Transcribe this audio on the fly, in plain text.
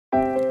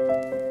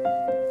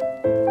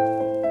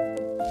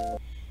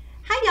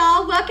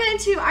Welcome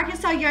to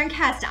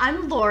ArkansasYarnCast.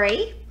 I'm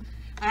Lori.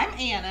 I'm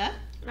Anna.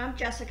 And I'm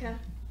Jessica.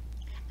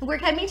 We're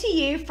coming to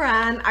you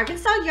from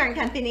Arkansas Yarn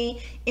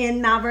Company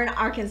in Malvern,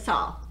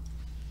 Arkansas.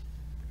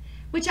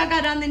 What y'all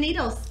got on the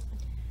needles?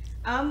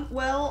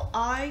 Well,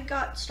 I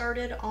got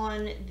started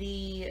on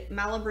the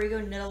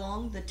Malabrigo knit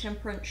along, the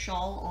temperance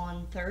shawl,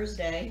 on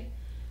Thursday,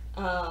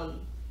 on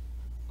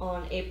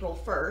April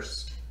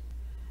 1st.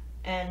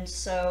 And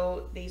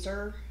so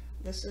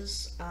this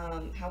is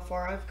how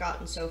far I've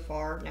gotten so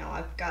far. Now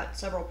I've got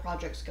several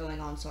projects going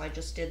on, so I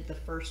just did the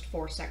first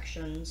 4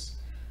 sections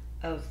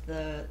of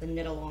the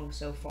knit along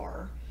so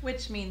far.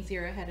 Which means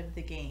you're ahead of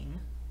the game.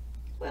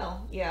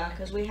 Well, yeah,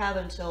 because we have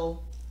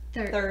until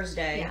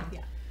Thursday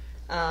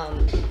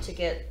to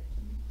get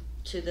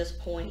to this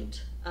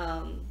point.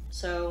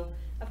 So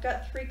I've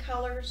got 3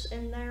 colors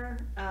in there,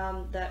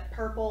 that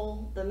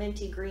purple, the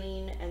minty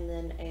green, and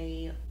then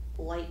a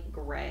light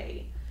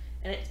gray.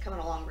 And it's coming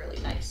along really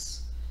nice.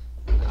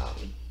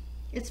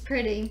 It's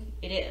pretty.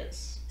 It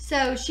is.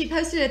 So she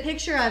posted a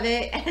picture of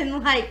it,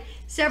 and like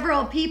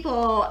several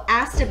people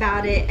asked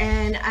about it,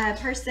 and a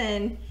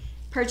person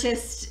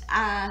purchased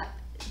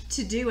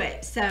to do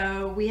it.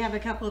 So we have a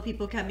couple of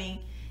people coming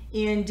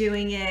in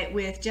doing it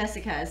with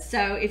Jessica.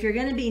 So if you're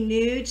going to be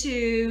new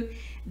to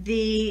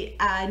the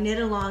knit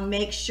along,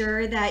 make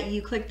sure that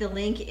you click the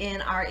link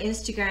in our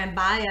Instagram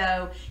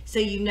bio so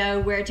you know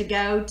where to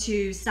go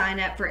to sign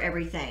up for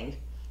everything.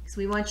 So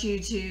we want you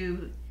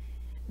to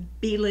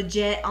be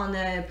legit on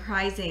the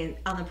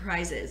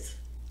prizes.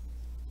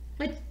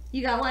 What,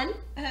 you got one?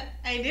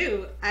 I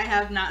do. I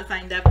have not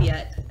signed up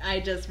yet. I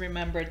just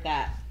remembered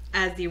that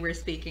as you were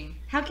speaking.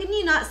 How can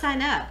you not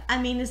sign up? I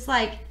mean, it's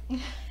like,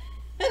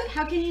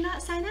 how can you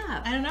not sign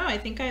up? I don't know. I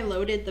think I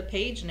loaded the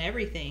page and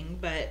everything,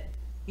 but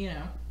you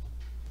know.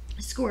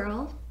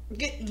 Squirrel.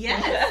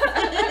 Yes.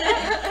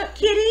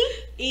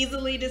 Kitty.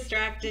 Easily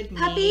distracted.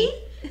 Puppy.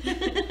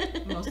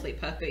 Mostly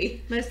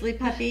puppy. Mostly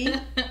puppy.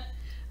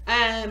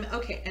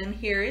 Okay, and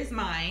here is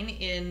mine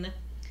in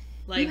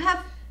like you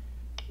have.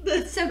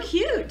 It's so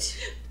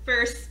cute.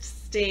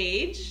 First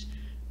stage.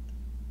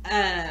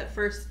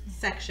 First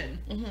section.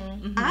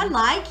 I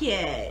like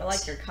it. I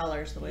like your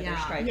colors, the way they're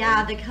striped.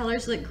 Yeah, the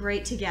colors look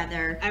great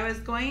together. I was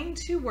going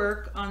to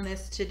work on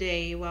this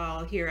today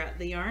while here at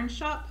the yarn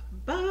shop,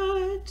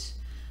 but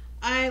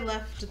I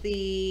left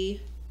the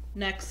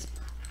next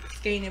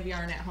skein of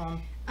yarn at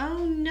home.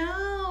 Oh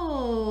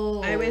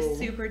no. I was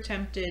super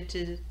tempted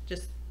to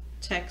just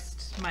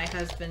text my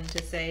husband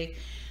to say,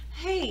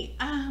 hey,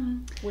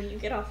 when you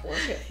get off work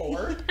at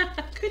 4,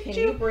 can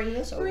you bring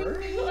this over?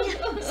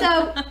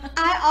 So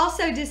I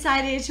also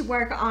decided to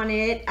work on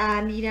it.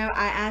 You know,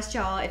 I asked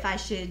y'all if I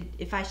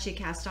should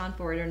cast on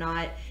for it or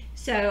not.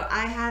 So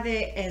I have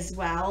it as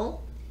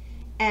well,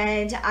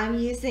 and I'm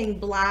using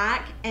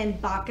black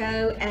and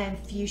Baco and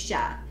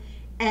fuchsia,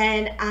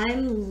 and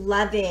I'm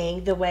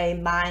loving the way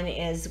mine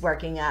is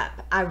working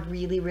up. I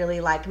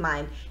really like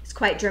mine. It's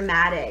quite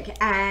dramatic,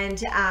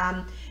 and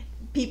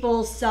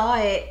people saw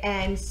it,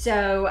 and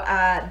so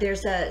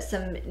there's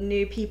some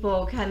new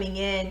people coming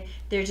in.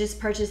 They're just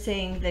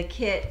purchasing the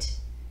kit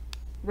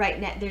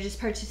right now. They're just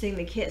purchasing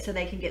the kit so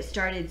they can get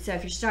started. So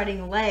if you're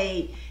starting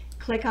late,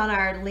 click on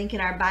our link in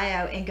our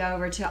bio and go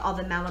over to all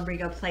the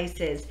Malabrigo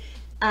places.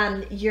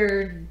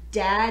 Your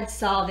dad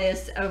saw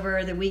this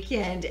over the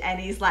weekend, and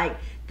he's like,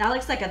 that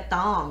looks like a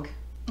thong.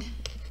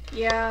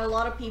 Yeah, a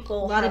lot of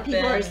people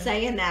are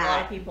saying that. A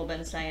lot of people have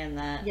been saying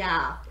that.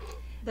 Yeah.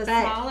 The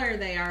smaller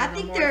they are,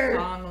 the more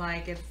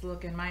thong-like it's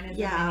looking. Mine is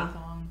a mini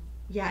thong.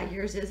 Yeah,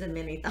 yours is a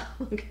mini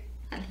thong.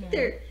 I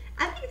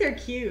think they're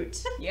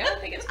cute. Yeah, I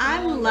think it's cool.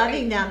 I'm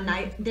loving them.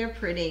 They're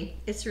pretty.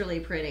 It's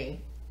really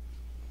pretty.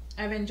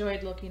 I've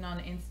enjoyed looking on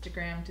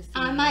Instagram to see.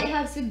 I might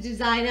have some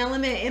design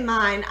element in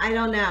mine. I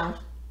don't know.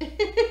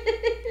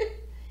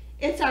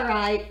 It's all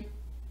right.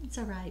 It's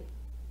all right.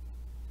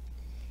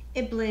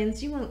 It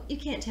blends. You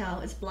can't tell.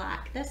 It's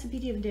black. That's the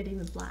beauty of knitting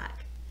with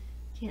black.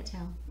 Can't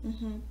tell.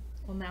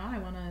 Well, now I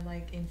want to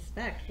like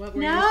inspect. What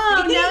were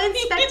no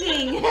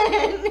inspecting?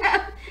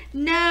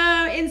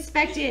 no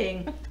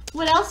inspecting.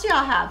 What else do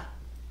y'all have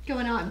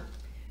going on?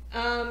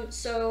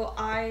 So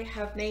I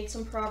have made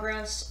some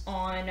progress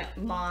on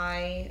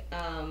my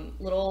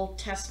little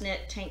test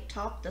knit tank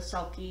top, the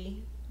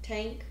Selkie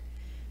tank.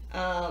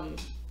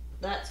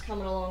 That's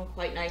coming along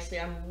quite nicely.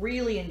 I'm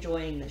really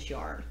enjoying this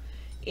yarn.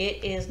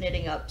 It is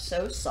knitting up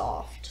so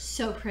soft.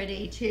 So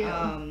pretty too.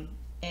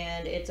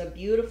 And it's a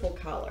beautiful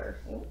color.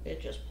 Oh,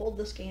 it just pulled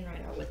the skein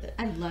right out with it.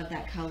 I love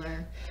that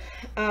color.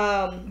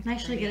 I'm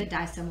actually going to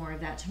dye some more of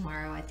that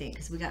tomorrow, I think,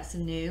 because we got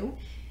some new.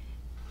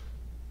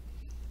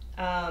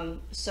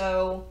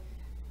 So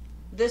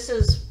this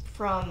is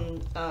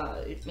from,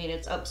 I mean,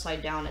 it's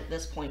upside down at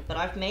this point, but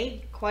I've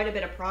made quite a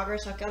bit of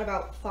progress. I've got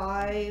about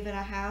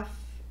 5.5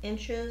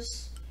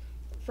 inches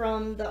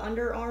from the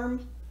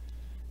underarm.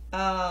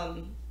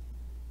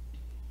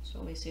 So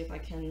let me see if I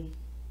can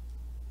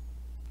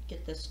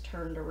get this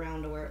turned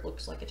around to where it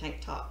looks like a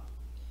tank top.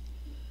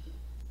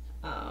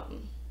 Like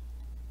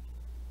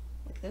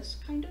this,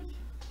 kind of.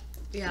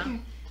 Yeah. Here,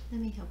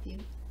 let me help you.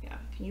 Yeah,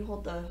 can you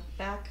hold the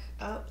back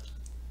up?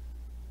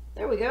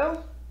 There we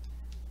go.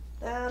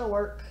 That'll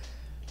work.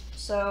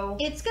 So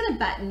it's gonna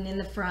button in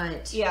the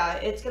front. yeah,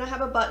 it's gonna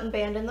have a button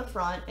band in the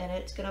front and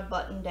it's gonna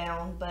button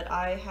down, but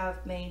I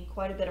have made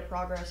quite a bit of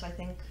progress, I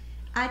think.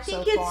 I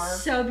think so it's far.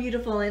 so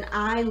beautiful, and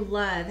I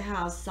love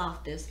how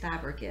soft this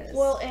fabric is.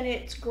 Well, and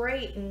it's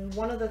great, and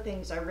one of the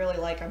things I really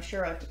like, I'm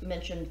sure I've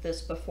mentioned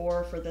this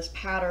before for this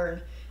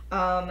pattern,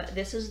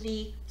 this is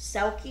the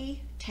Selkie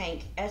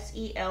tank,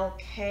 Selkie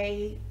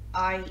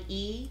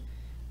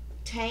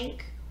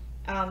tank,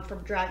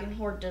 from Dragon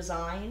Horde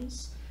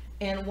Designs.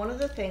 And one of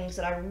the things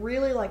that I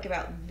really like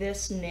about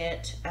this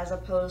knit, as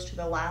opposed to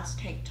the last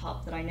tank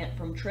top that I knit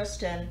from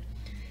Tristan,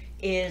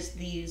 is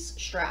these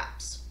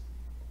straps.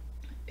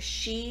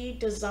 She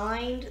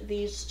designed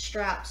these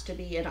straps to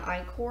be an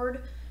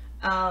I-cord,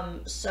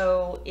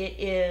 so it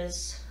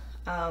is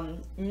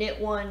knit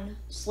one,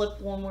 slip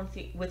one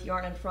with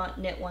yarn in front,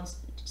 knit one,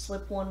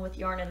 slip one with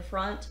yarn in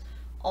front,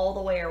 all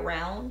the way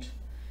around.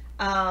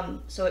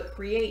 So it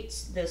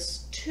creates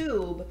this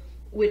tube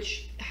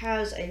which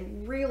has a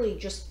really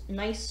just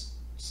nice,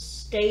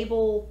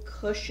 stable,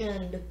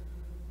 cushioned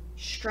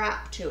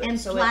strap to it. And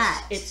so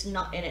flat. It's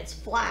not, and it's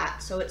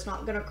flat, so it's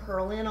not going to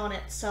curl in on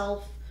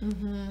itself.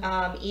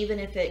 Even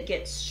if it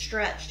gets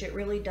stretched, it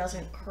really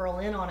doesn't curl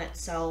in on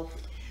itself.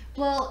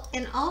 Well,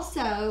 and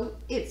also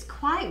it's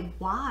quite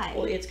wide.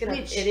 Well, it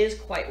is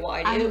quite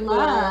wide. I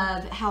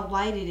love how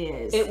wide it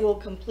is. It will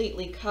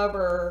completely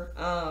cover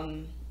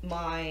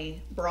my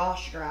bra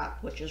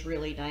strap, which is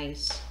really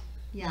nice.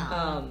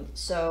 Yeah.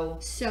 So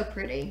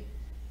pretty.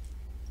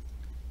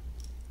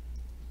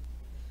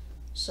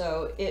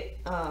 So it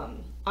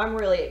I'm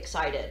really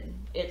excited.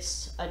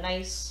 It's a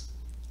nice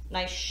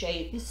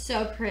shape. It's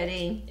so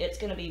pretty. It's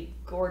gonna be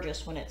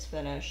gorgeous when it's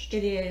finished.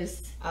 It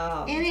is.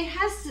 And it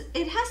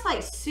has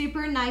like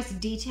super nice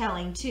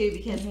detailing too,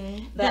 because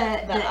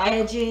the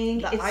edging.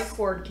 The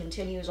I-cord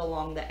continues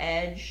along the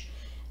edge,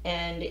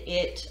 and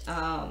it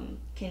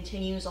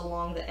continues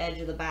along the edge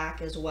of the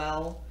back as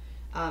well.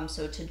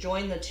 So to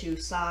join the two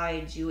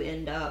sides, you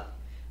end up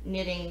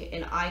knitting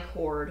an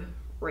I-cord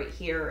right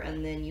here,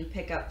 and then you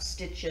pick up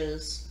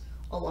stitches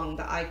along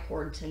the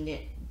I-cord to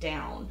knit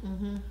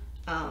down.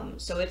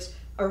 So it's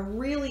a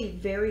really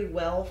very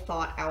well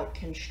thought out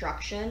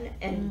construction,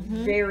 and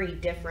very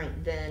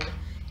different than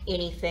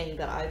anything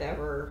that I've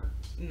ever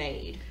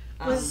made.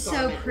 Was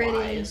so pretty.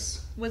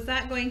 Wise. Was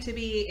that going to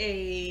be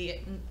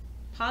a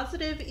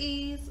positive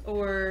ease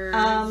or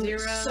 0?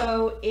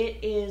 So it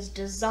is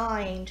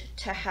designed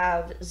to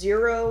have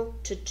 0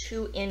 to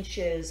 2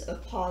 inches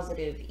of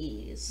positive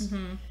ease.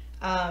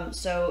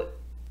 So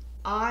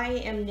I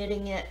am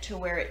knitting it to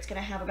where it's going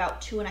to have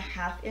about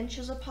 2.5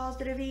 inches of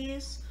positive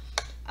ease.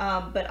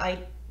 But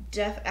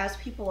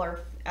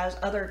as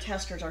other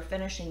testers are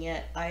finishing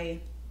it,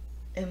 I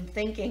am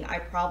thinking I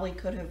probably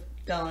could have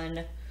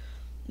done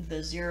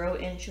the 0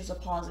 inches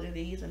of positive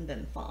ease and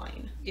been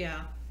fine.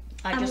 Yeah.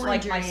 I just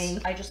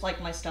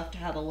like my stuff to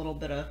have a little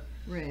bit of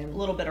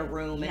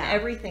room. And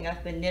everything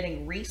I've been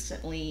knitting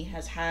recently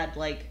has had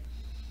like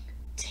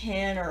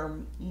 10 or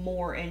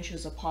more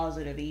inches of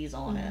positive ease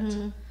on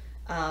it.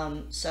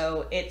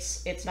 So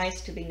it's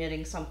nice to be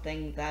knitting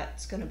something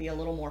that's going to be a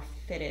little more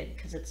fitted,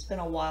 because it's been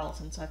a while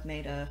since I've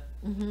made a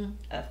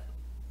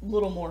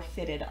little more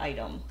fitted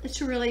item.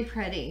 It's really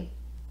pretty.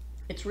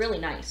 It's really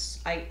nice.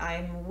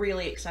 I'm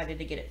really excited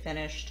to get it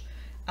finished.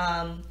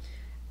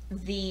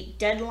 The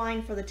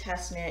deadline for the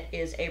test knit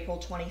is April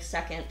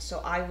 22nd,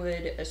 so I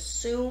would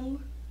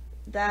assume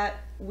that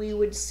we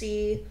would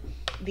see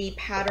the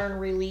pattern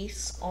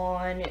release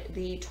on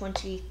the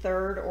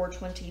 23rd or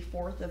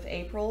 24th of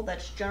April.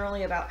 That's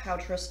generally about how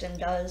Tristan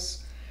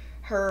does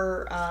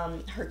her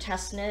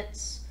test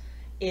knits.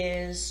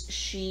 Is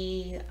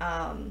she'll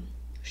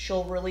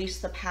release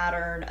the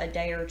pattern a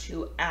day or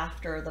two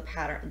after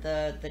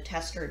the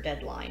tester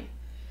deadline.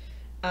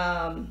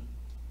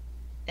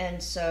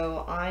 And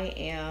so I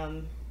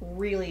am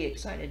really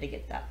excited to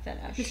get that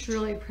finished. It's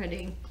really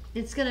pretty.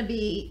 It's gonna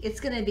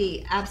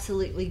be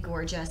absolutely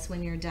gorgeous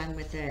when you're done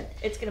with it.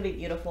 It's gonna be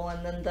beautiful.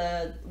 And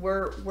then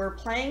we're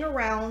playing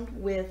around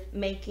with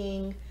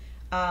making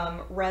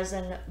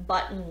resin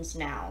buttons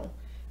now.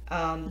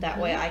 That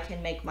way I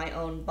can make my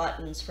own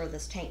buttons for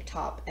this tank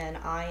top, and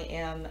I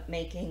am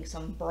making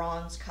some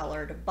bronze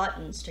colored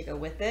buttons to go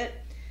with it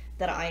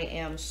that I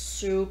am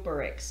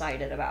super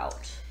excited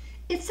about.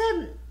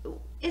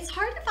 It's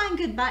hard to find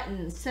good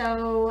buttons,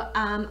 so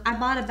I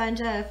bought a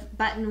bunch of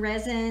button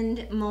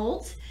resin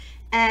molds,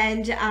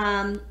 and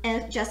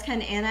Jessica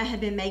and Anna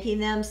have been making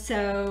them,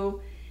 so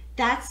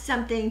that's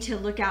something to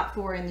look out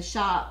for in the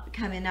shop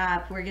coming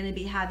up. We're going to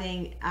be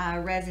having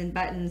resin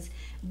buttons,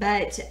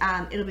 but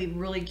it'll be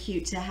really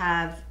cute to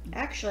have.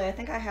 Actually, I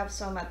think I have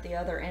some at the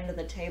other end of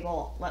the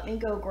table. Let me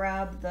go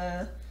grab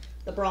the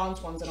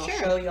bronze ones, and I'll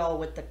show y'all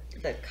with the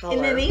color.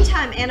 In the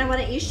meantime, Anna, why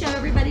don't you show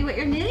everybody what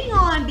you're knitting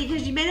on,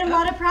 because you made a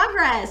lot of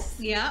progress.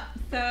 Yeah,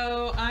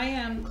 so I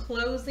am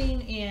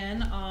closing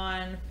in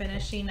on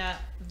finishing up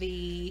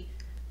the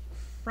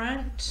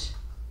front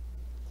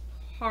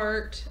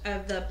part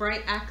of the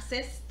Bright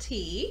Access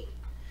tee.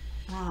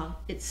 Oh,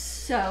 it's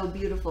so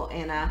beautiful,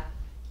 Anna.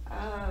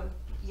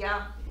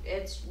 Yeah,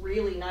 it's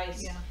really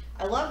nice. Yeah.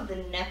 I love the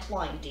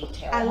neckline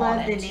detail. I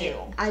love the too.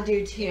 neck. I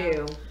do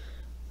too. Yeah.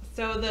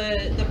 So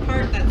the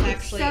part that's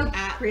actually so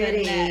at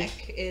pretty. the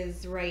neck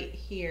is right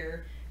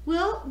here.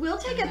 We'll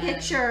take a And then-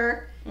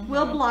 picture.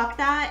 We'll block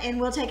that and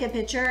we'll take a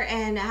picture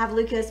and have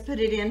Lucas put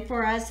it in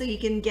for us so you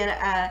can get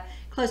a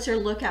closer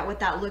look at what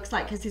that looks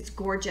like because it's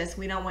gorgeous.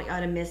 We don't want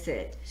y'all to miss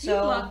it. You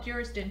blocked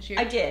yours, didn't you?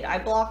 I did. I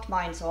blocked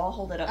mine, so I'll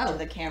hold it up Oh. to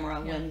the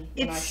camera when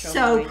I It's show so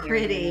mine here in a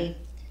pretty. minute.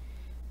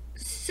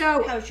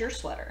 So How's your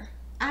sweater?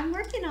 I'm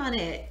working on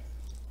it.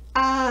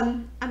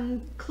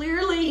 I'm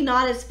clearly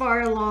not as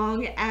far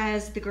along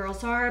as the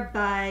girls are,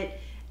 but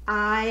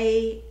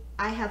I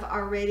have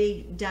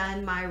already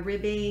done my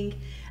ribbing.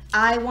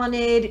 I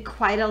wanted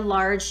quite a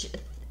large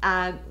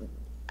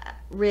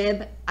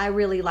rib. I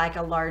really like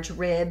a large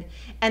rib.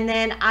 And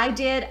then I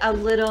did a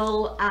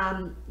little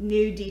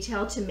new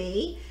detail to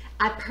me.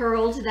 I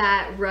purled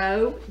that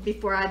row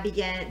before I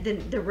began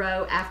the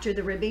row after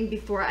the ribbing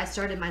before I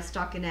started my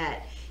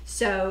stockinette,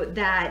 so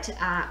that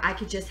I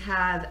could just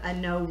have a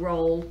no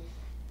roll.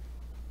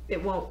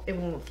 It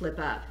won't flip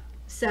up.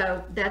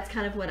 So that's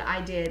kind of what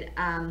I did.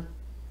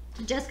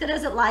 Jessica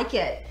doesn't like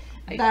it,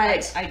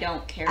 but I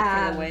don't care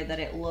for the way that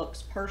it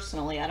looks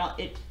personally. I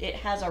don't. It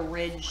has a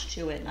ridge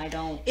to it, and I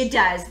don't. it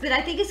does. But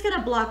I think it's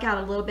gonna block out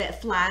a little bit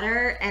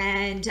flatter.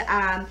 And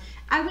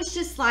I was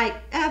just like,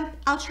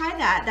 I'll try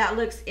that. That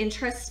looks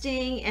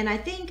interesting. And I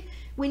think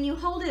when you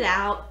hold it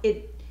out,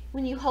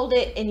 when you hold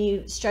it and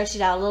you stretch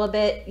it out a little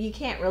bit, you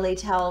can't really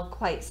tell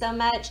quite so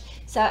much.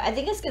 So I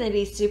think it's going to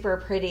be super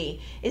pretty.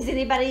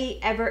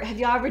 Have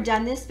y'all ever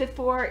done this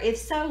before? If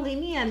so, leave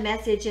me a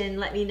message and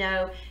let me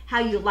know how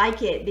you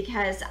like it,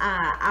 because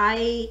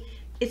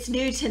it's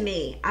new to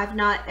me. I've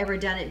not ever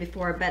done it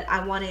before, but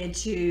I wanted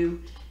to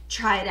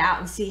try it out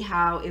and see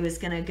how it was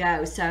going to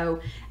go.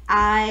 So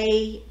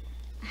I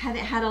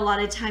haven't had a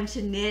lot of time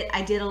to knit.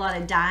 I did a lot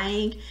of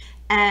dyeing.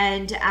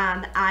 And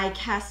I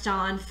cast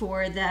on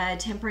for the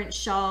temperance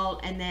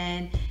shawl, and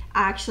then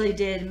I actually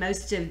did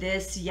most of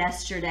this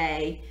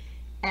yesterday.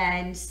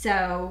 And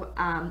so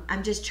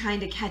I'm just trying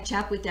to catch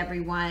up with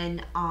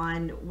everyone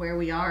on where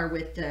we are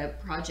with the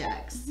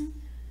projects.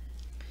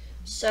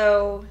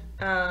 So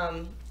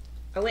I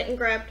went and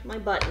grabbed my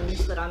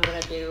buttons that I'm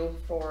gonna do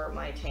for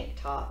my tank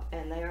top,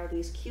 and they are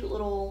these cute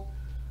little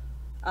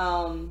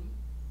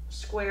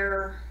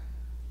square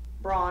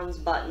bronze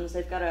buttons.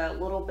 They've got a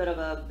little bit of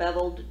a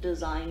beveled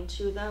design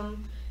to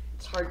them.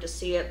 It's hard to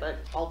see it, but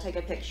I'll take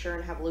a picture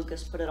and have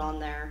Lucas put it on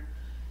there.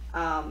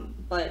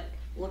 But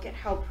look at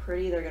how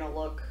pretty they're gonna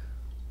look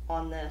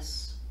on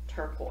this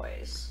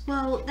turquoise.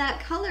 Well, that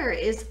color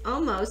is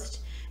almost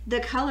the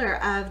color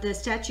of the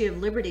Statue of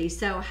Liberty.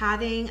 So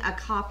having a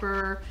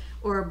copper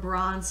or a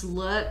bronze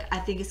look, I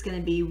think it's going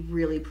to be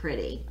really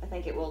pretty. I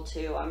think it will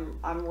too.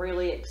 I'm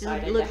really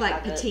excited. It'll look to like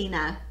have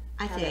patina,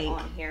 I have think.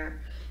 it on here.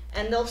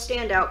 And they'll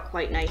stand out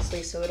quite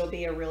nicely, so it'll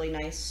be a really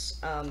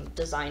nice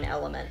design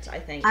element, I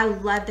think. I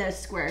love those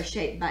square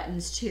shaped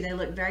buttons too. They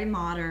look very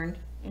modern.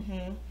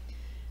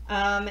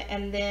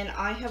 And then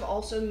I have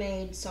also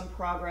made some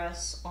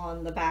progress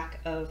on the back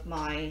of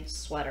my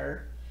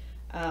sweater,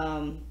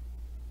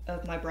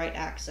 of my Bright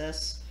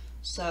Access.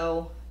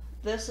 So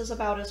this is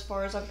about as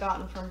far as I've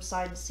gotten from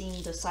side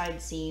seam to side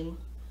seam.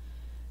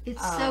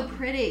 It's so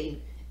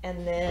pretty.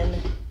 And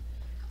then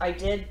I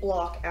did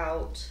block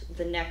out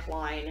the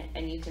neckline,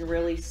 and you can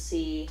really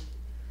see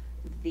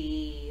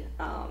the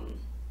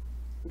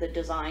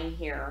design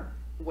here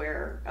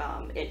where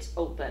it's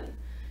open,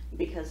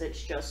 because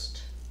it's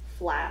just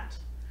flat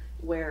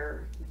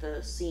where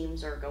the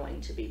seams are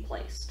going to be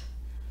placed.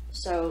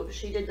 So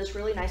she did this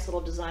really nice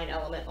little design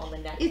element on the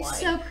neckline. It's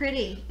so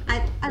pretty. I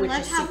Which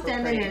love is how super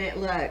feminine pretty. it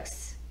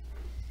looks.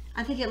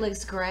 I think it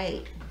looks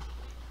great.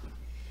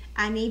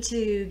 I need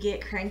to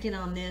get cranking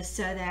on this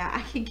so that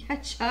I can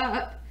catch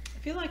up. I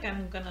feel like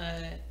I'm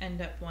gonna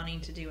end up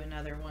wanting to do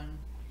another one.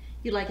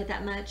 You like it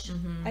that much?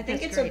 I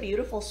think That's it's a great.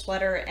 beautiful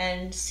sweater,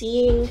 and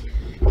seeing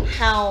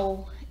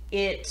how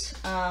it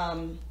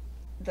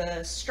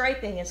the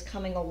striping is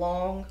coming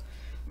along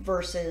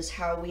versus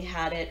how we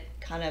had it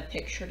kind of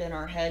pictured in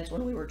our heads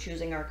when we were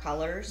choosing our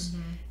colors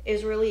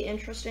is really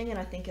interesting, and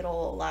I think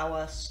it'll allow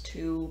us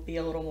to be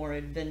a little more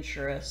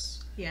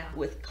adventurous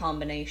with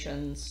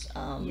combinations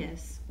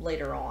Yes.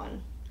 later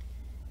on.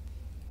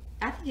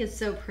 I think it's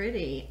so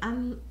pretty.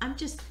 I'm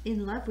just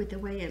in love with the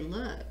way it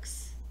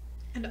looks.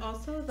 And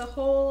also the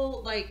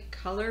whole like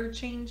color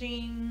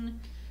changing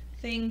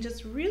thing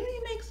just really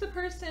makes the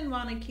person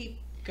want to keep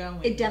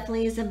going. It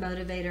definitely is a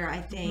motivator, I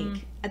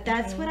think.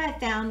 That's what I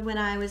found when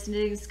I was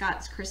knitting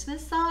Scott's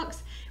Christmas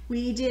socks.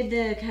 We did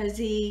the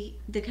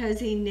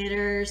Cozy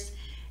Knitters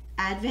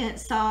Advent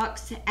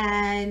socks,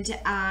 and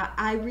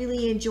I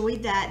really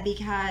enjoyed that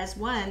because,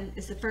 one,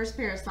 it's the first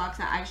pair of socks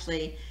I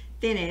actually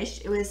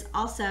finished. It was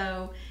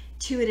also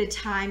 2 at a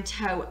time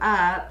toe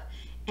up,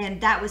 and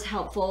that was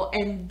helpful.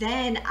 And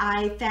then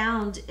I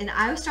found, and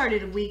I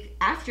started a week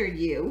after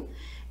you,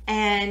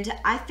 and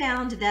I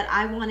found that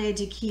I wanted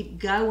to keep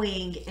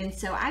going, and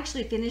so I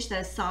actually finished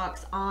those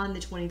socks on the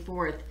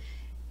 24th.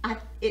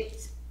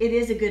 It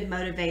is a good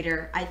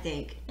motivator, I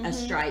think, a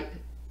stripe.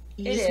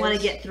 You just want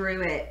to get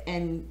through it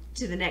and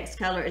to the next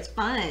color. It's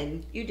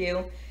fun. You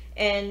do.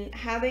 And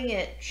having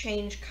it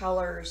change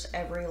colors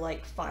every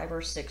like 5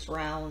 or 6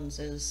 rounds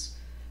is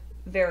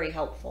very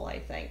helpful, I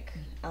think,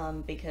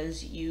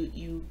 because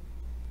you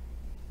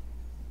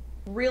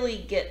really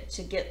get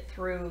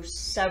through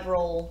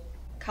several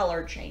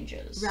color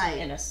changes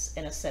in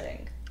a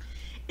sitting.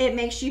 It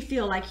makes you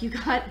feel like you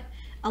got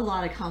a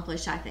lot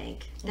accomplished, I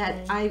think.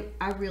 That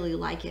I really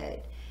like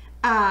it.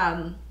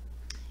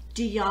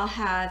 Do y'all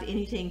have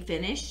anything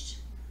finished?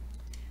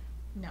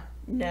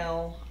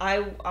 No,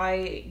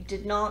 I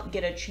did not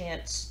get a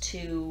chance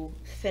to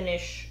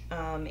finish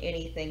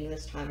anything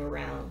this time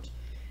around.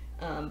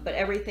 But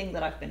everything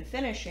that I've been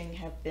finishing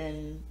have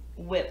been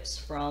whips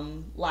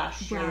from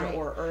last year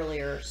or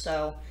earlier.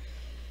 So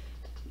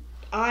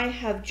I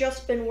have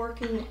just been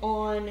working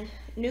on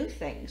new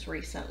things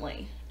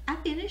recently. I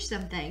finished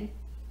something.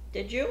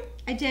 Did you?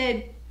 I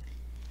did.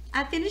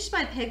 I finished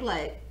my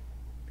piglet.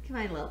 Look at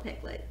my little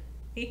piglet.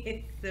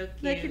 He's so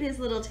cute. Look at his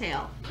little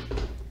tail.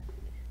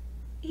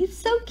 He's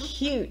so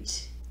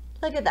cute.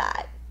 Look at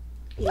that.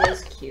 He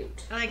is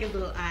cute. I like his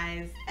little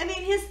eyes. I mean,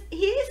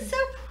 he is so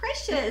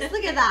precious.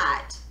 Look at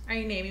that. Are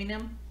you naming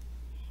him?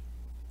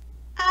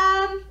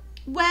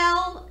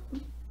 Well,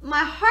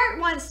 my heart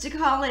wants to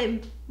call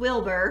him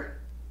Wilbur.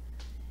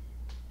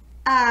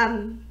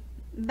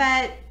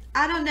 But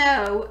I don't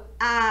know.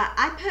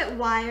 I put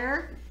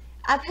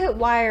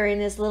wire in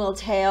his little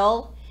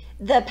tail.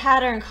 The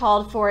pattern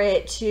called for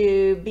it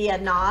to be a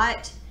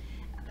knot,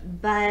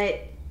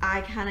 but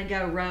I kind of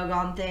go rogue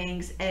on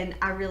things, and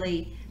I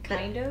really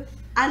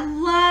I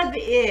love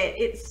it.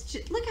 It's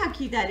just, look how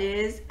cute that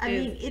is. I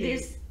mean, it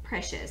is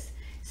precious.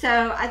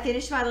 So I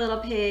finished my little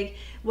pig.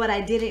 What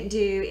I didn't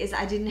do is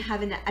I did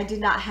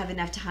not have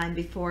enough time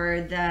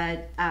before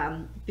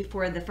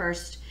the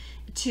first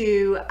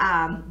to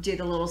do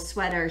the little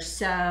sweater.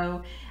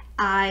 So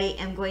I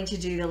am going to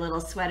do the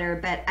little sweater,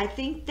 but I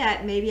think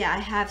that maybe I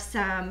have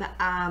some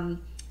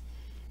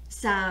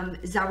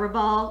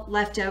Zarabal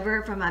left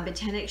over from my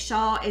botanic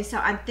shawl, and so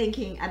I'm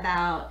thinking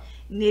about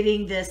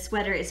knitting the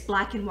sweater. It's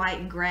black and white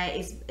and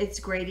gray. It's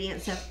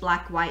gradients of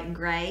black, white, and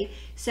gray.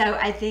 So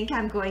I think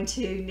I'm going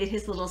to knit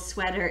his little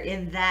sweater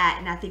in that,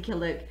 and I think he'll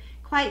look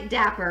quite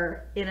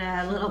dapper in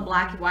a little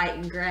black, white,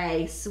 and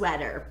gray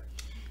sweater.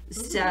 Ooh.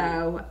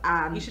 So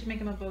you should make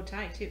him a bow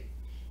tie too.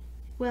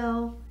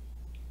 Well,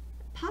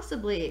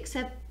 possibly,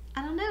 except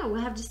I don't know.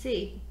 We'll have to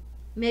see.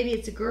 Maybe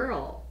it's a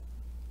girl.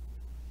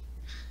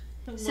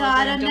 Well, so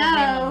I don't know.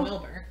 Name him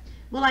Wilbur.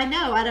 Well, I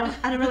know I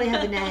don't really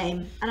have a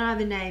name. I don't have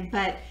a name,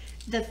 but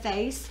the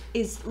face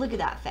is, look at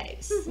that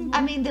face.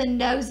 I mean, the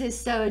nose is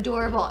so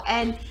adorable,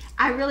 and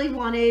I really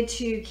wanted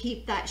to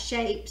keep that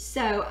shape,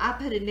 so I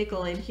put a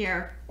nickel in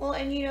here. Well,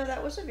 and you know,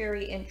 that was a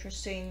very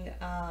interesting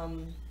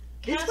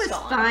this was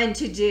fun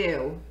to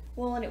do.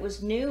 Well, and it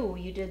was new.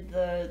 You did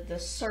the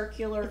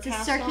circular cast on.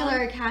 It's a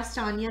circular cast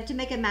on. You have to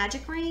make a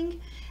magic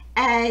ring,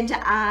 and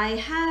I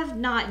have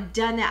not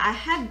done that. I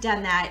have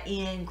done that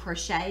in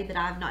crochet, but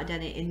I've not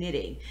done it in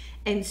knitting,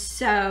 and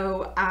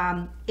so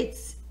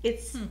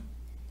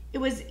it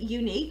was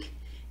unique,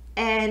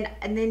 and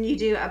then you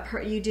do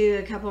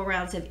a couple of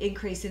rounds of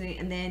increasing it,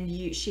 and then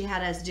she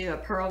had us do a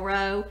purl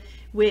row,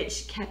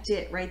 which kept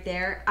it right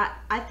there.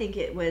 I think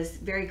it was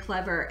very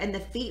clever, and the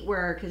feet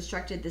were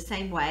constructed the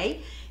same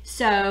way.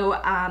 So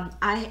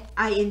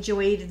I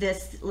enjoyed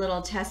this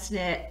little test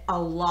knit a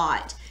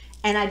lot,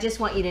 and I just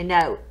want you to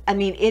know, I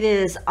mean, it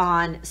is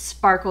on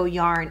Sparkle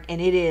yarn,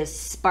 and it is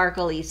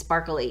sparkly,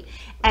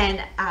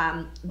 and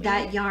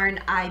that yarn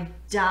I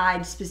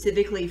dyed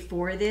specifically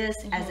for this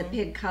as a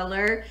pig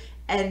color,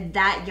 and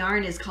that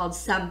yarn is called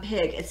Some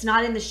Pig. It's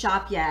not in the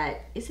shop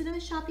yet. Is it in the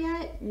shop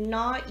yet?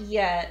 Not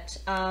yet.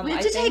 We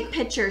have to take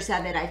pictures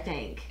of it, I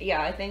think.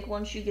 Yeah, I think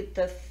once you get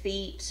the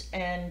feet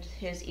and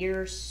his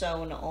ears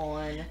sewn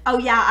on. Oh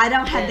yeah, I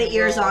don't have the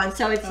ears on,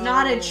 so it's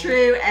not a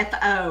true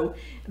FO.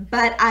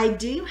 But I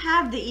do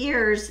have the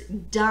ears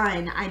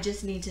done. I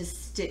just need to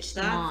stitch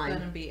them on.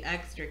 That's gonna be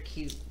extra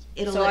cute.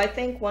 I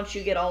think once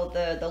you get all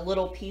the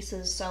little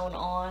pieces sewn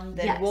on,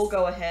 then we'll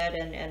go ahead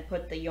and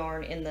put the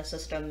yarn in the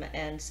system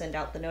and send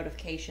out the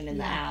notification in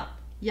the app.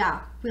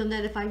 Yeah, we'll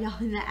notify y'all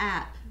in the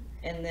app.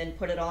 And then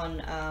put it on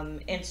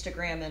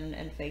Instagram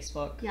and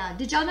Facebook. Yeah,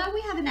 did y'all know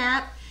we have an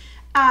app?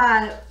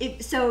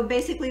 So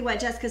basically what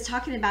Jessica's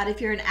talking about,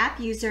 if you're an app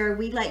user,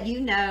 we let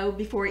you know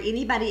before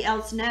anybody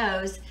else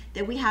knows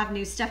that we have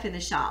new stuff in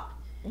the shop.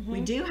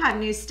 We do have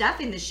new stuff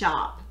in the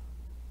shop.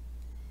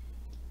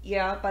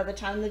 Yeah, by the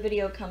time the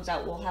video comes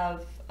out, we'll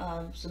have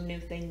some new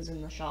things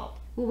in the shop.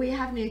 Well, we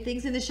have new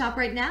things in the shop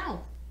right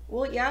now.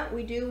 Well, yeah,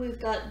 we do. We've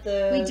got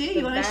the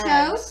You want to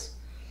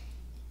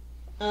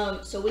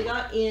show? So we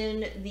got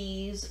in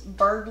these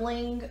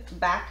Birdling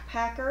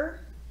backpacker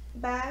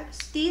bags.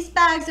 These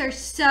bags are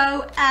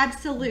so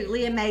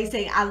absolutely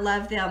amazing. I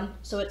love them.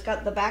 So it's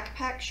got the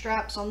backpack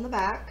straps on the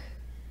back.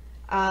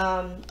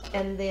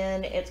 And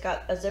then it's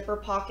got a zipper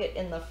pocket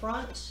in the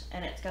front,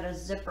 and it's got a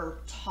zipper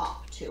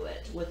top to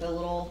it with a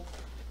little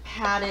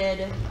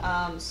padded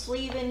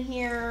sleeve in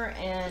here,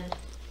 and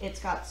it's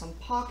got some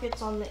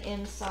pockets on the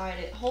inside.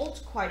 It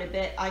holds quite a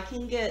bit. I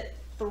can get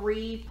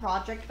 3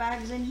 project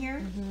bags in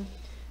here.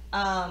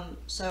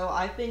 So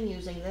I've been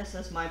using this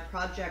as my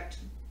project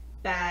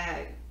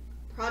bag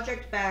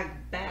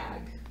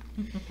backpack.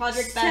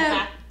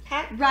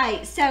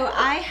 Right, so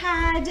I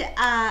had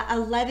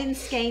 11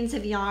 skeins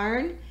of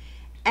yarn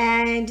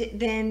and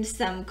then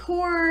some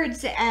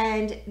cords,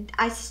 and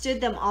I stood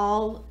them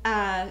all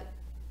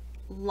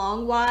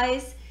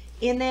longwise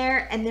in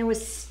there, and there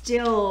was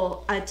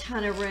still a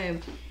ton of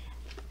room.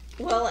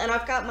 Well, and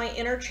I've got my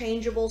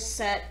interchangeable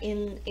set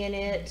in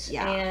it,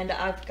 and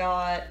I've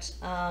got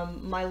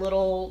my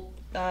little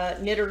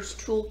knitter's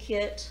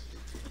toolkit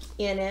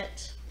in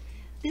it.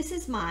 This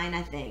is mine,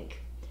 I think.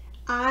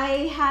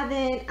 I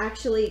haven't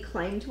actually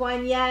claimed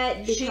one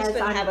yet because She's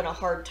been I'm having a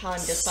hard time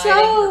deciding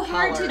so her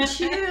hard color. to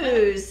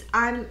choose.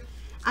 I'm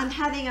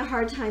having a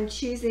hard time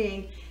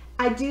choosing.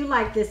 I do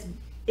like this.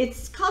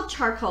 It's called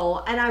charcoal,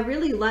 and I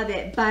really love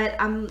it, but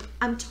I'm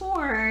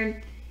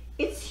torn.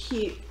 It's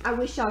huge. I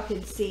wish y'all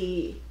could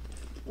see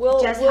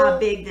how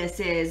big this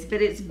is,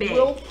 but it's big.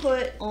 We'll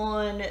put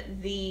on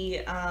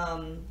the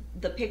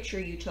picture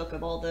you took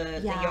of all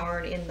the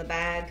yarn in the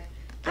bag.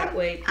 That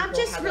way I'm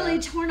just really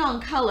torn on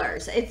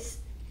colors.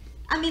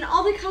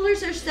 All the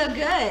colors are so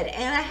good.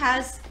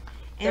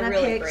 They're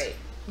really great.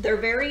 They're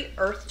very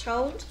earth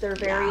toned. They're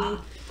very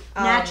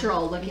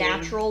natural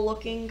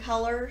looking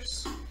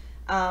colors.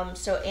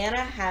 So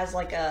Anna has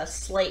like a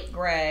slate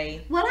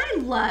gray. What I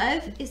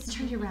love is,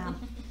 turn it around.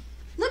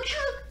 Look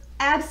how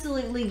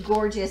absolutely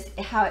gorgeous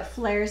how it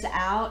flares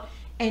out.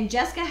 And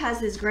Jessica has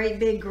this great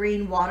big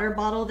green water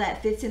bottle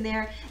that fits in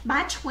there.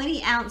 My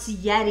 20-ounce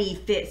Yeti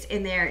fits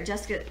in there.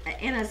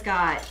 Anna's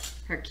got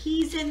her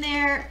keys in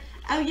there.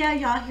 Oh yeah,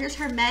 y'all, here's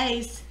her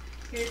mace.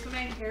 Here's my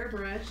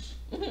hairbrush.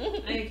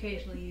 I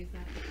occasionally use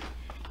that.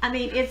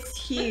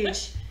 It's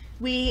huge.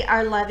 We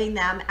are loving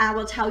them. I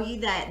will tell you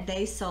that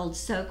they sold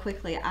so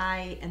quickly.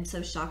 I am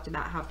so shocked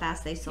about how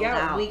fast they sold out.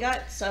 Yeah, we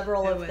got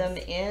several of them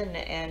in,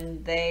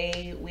 and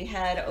we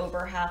had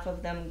over half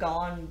of them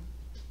gone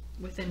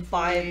within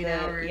 48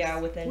 hours. Yeah,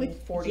 within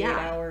 48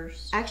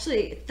 hours.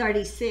 Actually,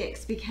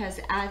 36, because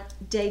at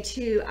day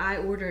 2, I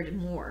ordered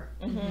more.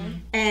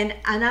 And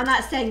I'm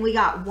not saying we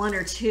got 1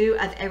 or 2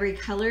 of every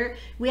color.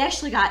 We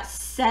actually got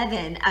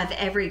 7 of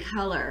every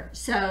color.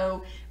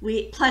 So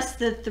plus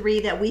the 3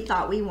 that we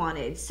thought we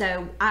wanted.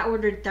 So I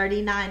ordered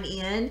 39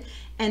 in,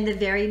 and the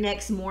very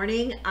next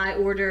morning I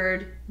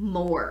ordered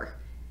more.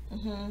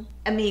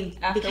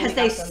 Because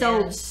they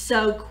sold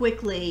so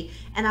quickly,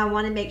 and I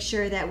want to make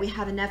sure that we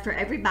have enough for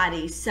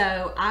everybody.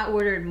 So I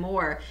ordered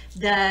more.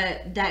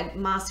 That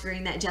moss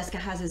green that Jessica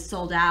has is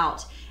sold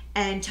out,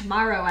 and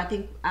tomorrow I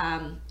think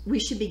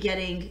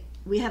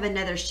we have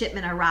another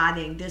shipment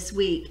arriving this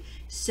week.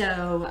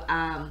 So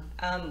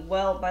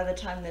well, by the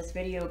time this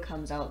video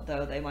comes out,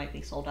 though, they might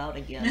be sold out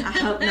again. I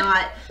hope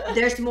not.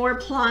 There's more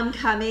plum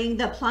coming.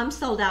 The plum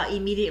sold out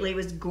immediately. It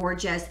was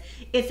gorgeous.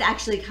 It's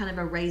actually kind of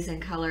a raisin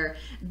color,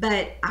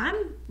 but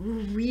I'm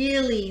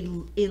really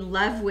in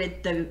love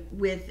with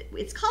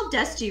it's called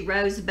Dusty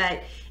Rose,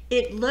 but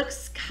it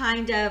looks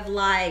kind of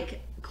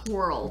like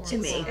coral to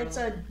me. It's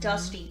a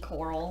dusty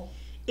coral.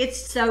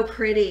 It's so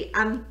pretty.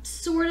 I'm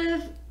sort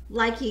of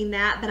liking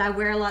that, but I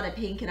wear a lot of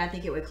pink, and I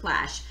think it would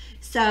clash.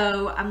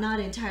 So I'm not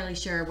entirely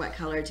sure what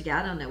color to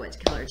get. I don't know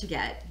what color to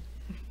get.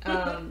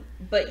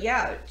 But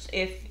yeah,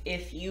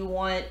 if you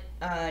want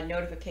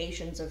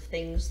notifications of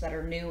things that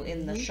are new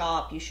in the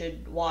shop, you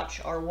should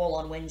watch our Wool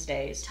on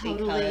Wednesdays.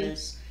 Totally.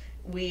 Because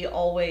we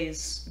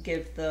always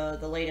give the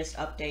latest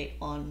update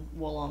on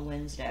Wool on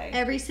Wednesday.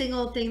 Every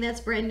single thing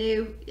that's brand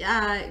new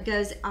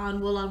goes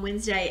on Wool on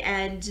Wednesday,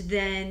 and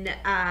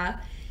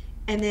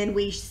then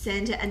we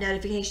send a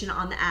notification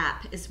on the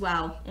app as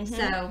well.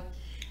 So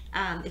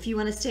if you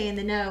want to stay in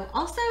the know.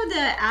 Also,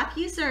 the app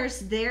users,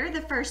 they're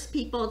the first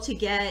people to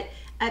get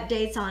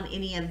updates on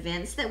any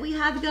events that we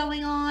have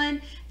going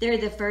on. They're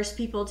the first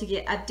people to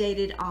get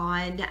updated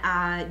on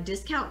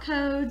discount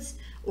codes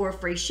or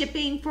free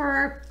shipping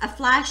for a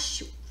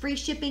flash free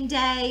shipping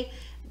day.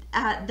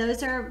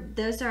 Those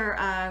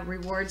are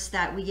rewards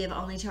that we give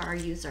only to our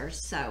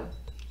users. So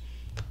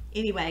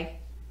anyway,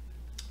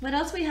 what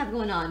else we have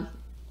going on?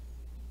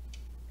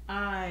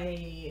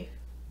 I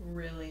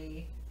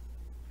really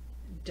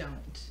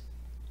don't.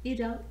 You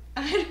don't?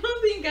 I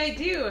don't think I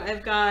do.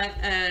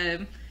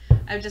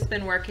 I've just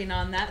been working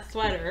on that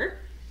sweater,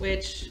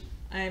 which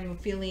I'm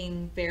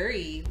feeling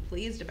very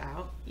pleased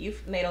about.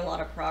 You've made a lot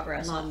of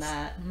progress on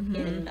that.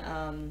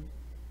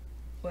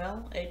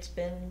 It's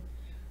been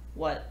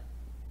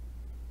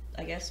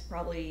I guess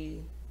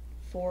probably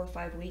 4 or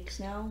 5 weeks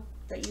now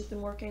that you've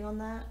been working on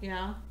that.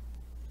 Yeah.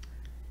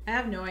 I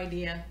have no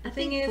idea. The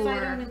thing is, I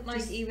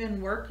don't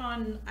even work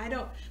on,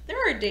 there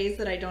are days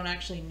that I don't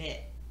actually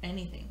knit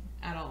anything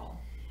at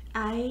all.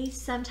 I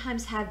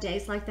sometimes have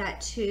days like that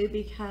too,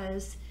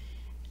 because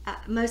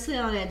mostly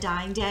on a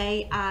dying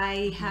day,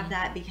 I have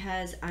that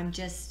because I'm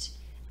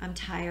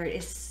tired.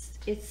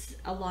 It's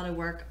a lot of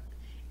work.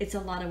 It's a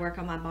lot of work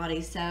on my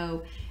body.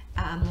 So,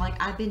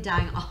 like I've been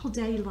dying all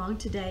day long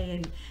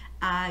today,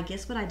 and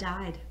guess what? I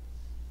died.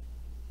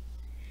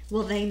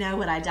 Well, they know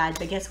what I died,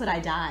 but guess what? I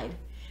died.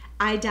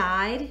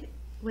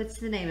 What's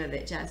the name of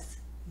it, Jess?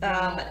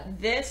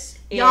 This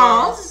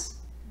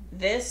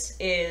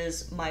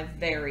is my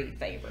very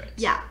favorite.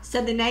 Yeah.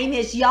 So the name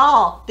is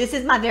Y'all. This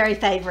is my very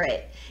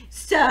favorite.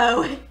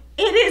 So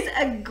it is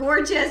a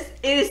gorgeous.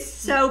 It is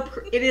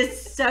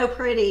so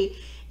pretty.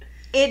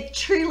 It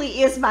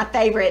truly is my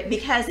favorite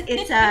because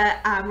it's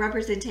a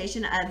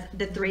representation of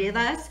the three of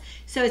us.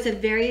 So it's a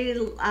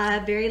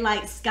very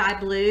light sky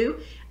blue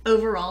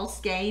overall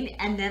skein,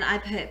 and then I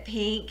put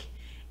pink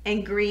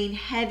and green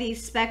heavy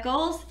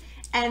speckles,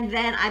 and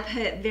then I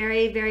put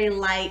very, very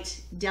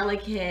light,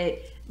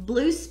 delicate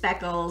blue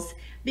speckles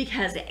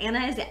because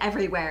Anna is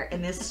everywhere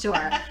in this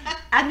store.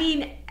 I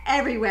mean,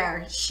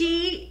 everywhere.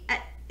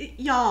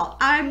 Y'all,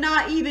 I'm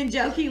not even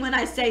joking when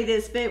I say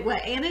this, but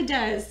what Anna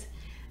does,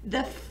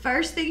 the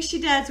first thing she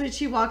does when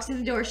she walks in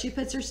the door, she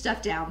puts her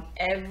stuff down.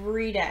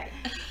 Every day.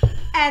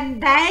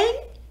 And then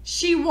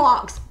she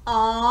walks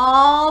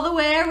all the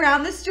way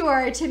around the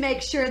store to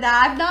make sure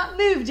that I've not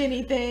moved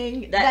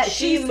anything. That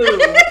she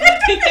moved.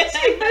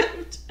 She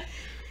moved.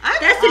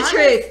 That's the truth.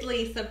 I'm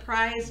honestly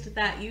surprised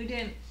that you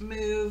didn't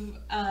move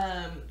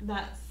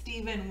that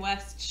Stephen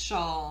West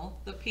shawl,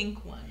 the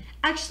pink one.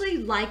 I actually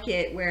like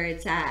it where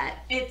it's at.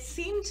 It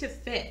seemed to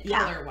fit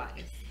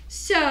color-wise.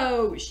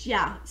 So,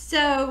 yeah.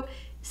 So,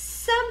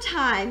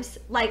 sometimes,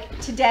 like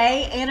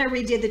today, Anna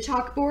redid the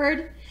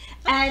chalkboard.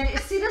 And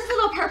see this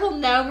little purple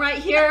gnome right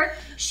here?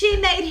 She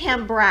made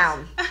him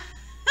brown.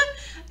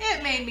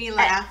 It made me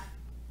laugh.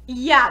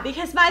 Yeah,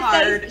 because my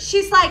face,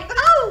 she's like,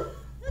 oh!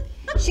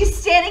 She's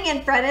standing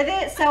in front of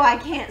it so I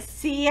can't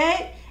see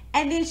it.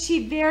 And then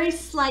she very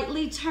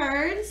slightly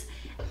turns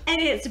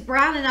and it's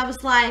brown. And I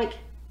was like,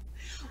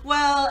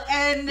 well,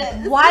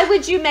 and why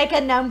would you make a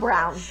gnome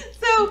brown?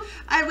 So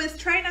I was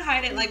trying to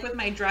hide it like with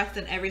my dress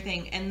and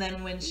everything, and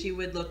then when she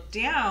would look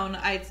down,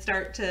 I'd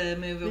start to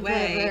move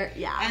away.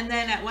 Yeah. And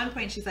then at one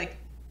point she's like,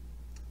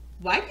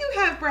 why do you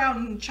have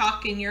brown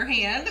chalk in your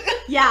hand?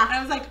 Yeah. And I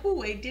was like,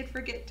 oh, I did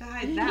forget to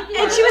hide that part.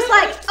 And she was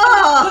like,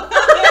 oh.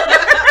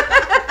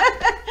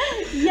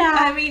 Yeah.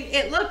 I mean,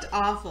 it looked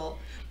awful.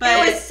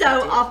 But it was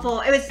so awful.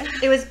 It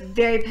was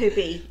very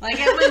poopy. Like,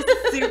 it was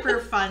super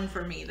fun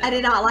for me though. I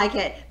did not like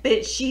it,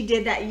 but she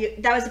did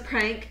that. That was a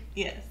prank.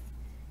 Yes.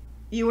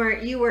 You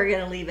were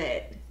gonna leave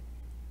it.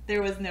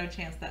 There was no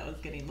chance that was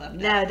getting left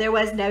out. No, there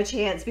was no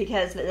chance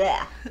because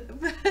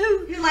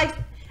you're like,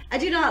 I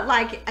do not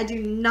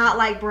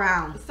like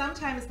brown.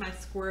 Sometimes my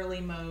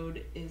squirrely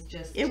mode is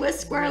just. It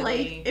was squirrely.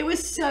 Really... It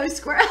was so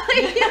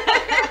squirrely.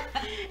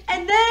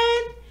 and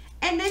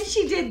then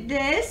she did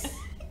this.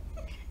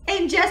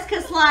 And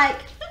Jessica's like,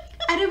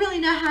 I don't really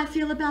know how I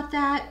feel about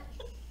that.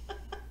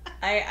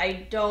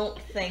 I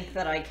don't think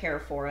that I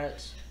care for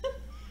it.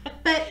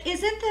 But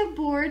isn't the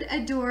board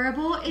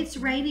adorable? It's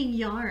raining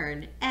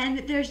yarn.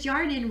 And there's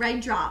yarn in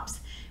raindrops,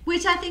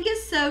 which I think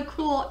is so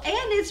cool.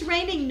 And it's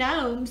raining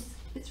gnomes.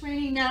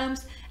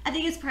 I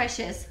think it's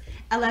precious.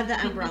 I love the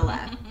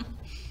umbrella.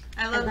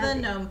 I love the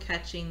gnome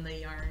catching the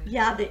yarn.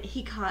 Yeah,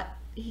 he caught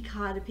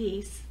a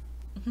piece.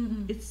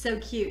 It's so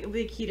cute. It would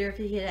be cuter if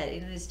he had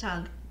it in his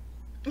tongue.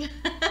 Yeah.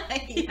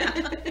 But you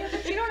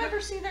don't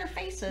ever see their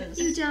faces.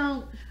 You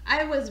don't.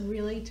 I was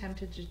really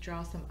tempted to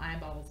draw some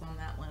eyeballs on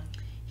that one.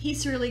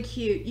 He's really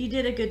cute. You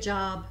did a good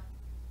job.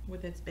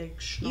 With its big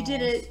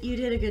schnoz. You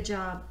did a good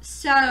job.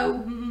 So,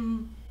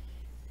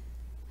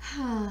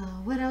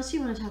 what else do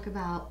you want to talk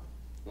about?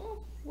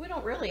 Well, we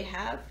don't really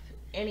have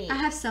any. I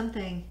have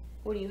something.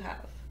 What do you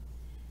have?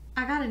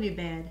 I got a new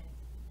bed.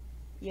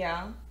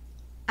 Yeah.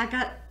 I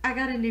got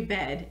a new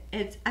bed.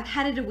 I've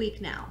had it a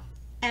week now.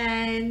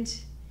 And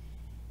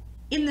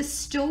in the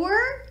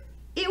store,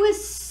 it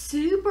was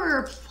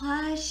super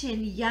plush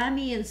and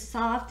yummy and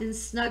soft and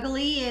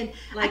snuggly, and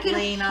like I could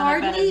laying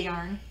hardly, on a bed of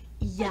yarn.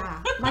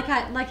 Yeah,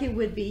 like it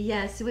would be.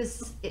 Yes, it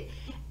was.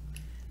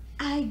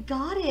 I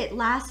got it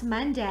last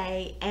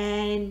Monday,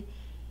 and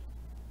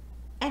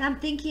I'm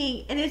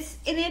thinking, and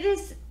it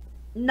is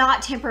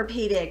not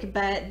Tempur-Pedic,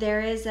 but there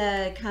is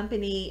a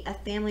company, a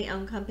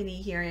family-owned company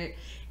here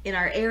in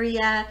our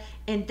area,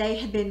 and they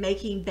have been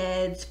making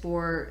beds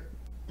for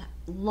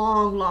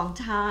long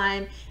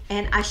time,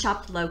 and I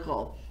shopped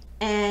local,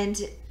 and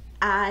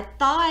I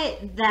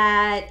thought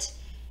that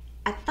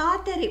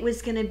it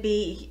was going to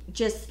be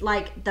just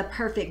like the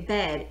perfect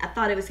bed. I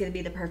thought it was going to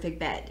be the perfect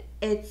bed.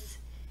 It's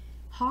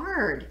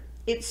hard.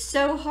 It's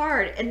so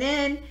hard. And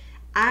then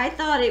I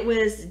thought it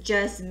was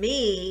just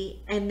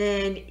me, and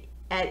then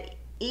at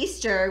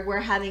Easter we're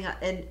having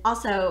and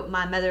also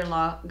my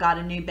mother-in-law got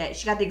a new bed.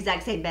 She got the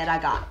exact same bed I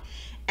got,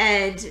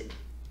 and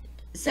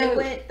so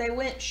they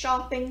went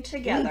shopping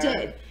together. We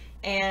did.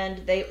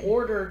 and they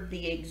ordered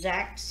the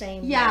exact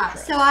same Yeah,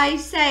 mattress. so I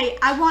say,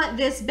 I want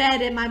this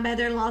bed, and my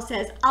mother-in-law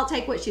says, I'll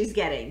take what she's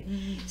getting.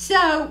 Mm-hmm.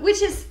 So,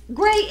 which is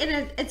great,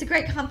 and it's a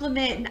great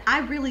compliment, and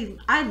I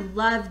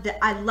loved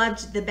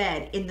the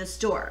bed in the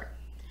store.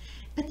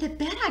 But the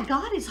bed I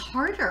got is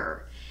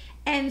harder.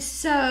 And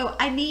so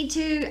I'm going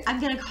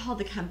to call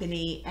the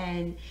company.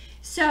 And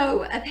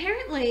so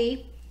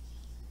apparently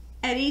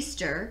at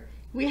Easter,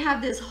 we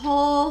have this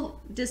whole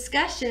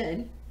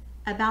discussion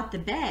about the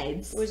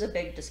beds. It was a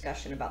big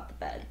discussion about the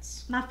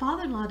beds. My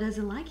father-in-law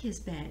doesn't like his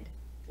bed.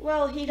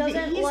 Well, he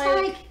doesn't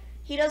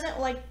he doesn't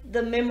like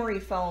the memory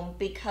foam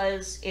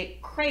because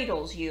it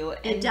cradles you,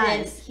 and it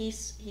does. Then he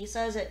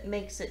says it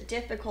makes it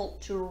difficult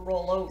to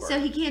roll over. So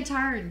he can't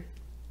turn.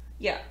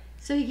 Yeah.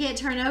 So he can't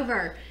turn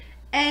over.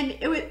 And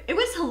it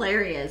was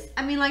hilarious.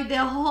 I mean, like, the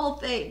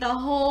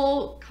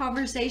whole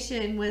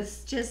conversation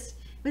was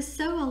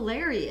so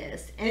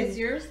hilarious and is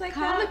yours like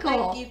comical. That?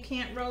 Like you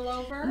can't roll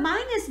over?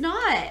 Mine is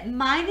not.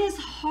 Mine is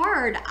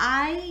hard.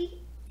 And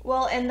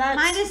that's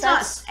mine is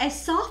not as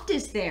soft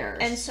as theirs.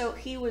 And so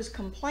he was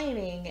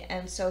complaining,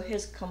 and so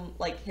his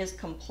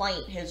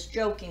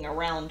joking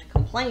around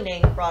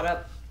complaining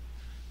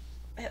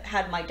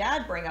had my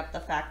dad bring up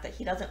the fact that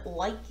he doesn't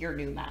like your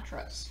new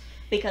mattress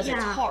because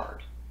it's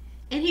hard.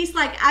 And he's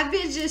like, I've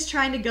been just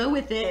trying to go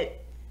with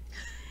it.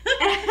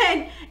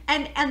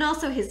 and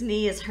also his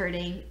knee is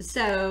hurting.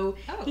 So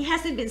he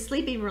hasn't been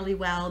sleeping really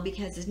well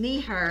because his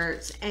knee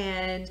hurts.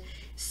 And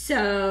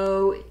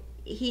so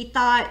he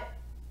thought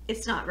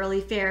it's not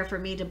really fair for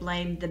me to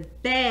blame the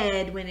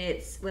bed when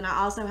I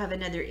also have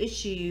another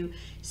issue.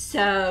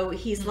 So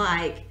he's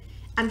like,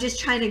 I'm just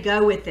trying to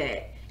go with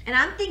it. And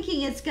I'm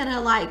thinking it's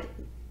gonna, like,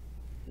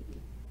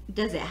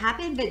 does it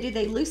happen? But do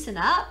they loosen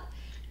up?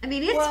 I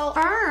mean, it's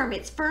firm.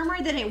 It's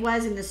firmer than it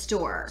was in the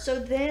store. So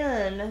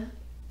then,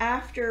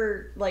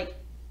 after, like,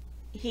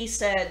 he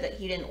said that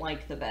he didn't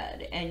like the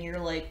bed, and you're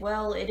like,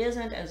 well, it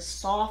isn't as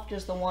soft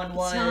as the one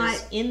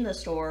was in the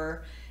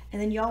store.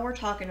 And then y'all were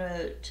talking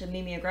to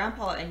Mimi and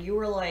Grandpa, and you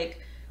were like,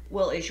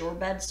 well, is your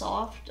bed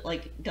soft?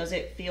 Like, does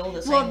it feel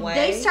the same way? Well,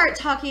 they start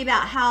talking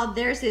about how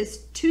theirs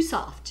is too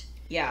soft.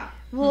 Yeah.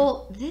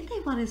 Well, then they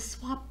want to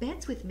swap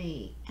beds with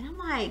me. And I'm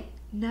like,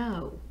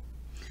 no.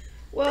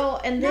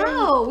 Well, and then...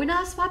 No, we're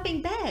not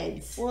swapping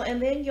beds. Well,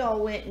 and then y'all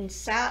went and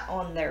sat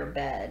on their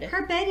bed.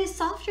 Her bed is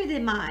softer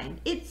than mine.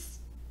 It's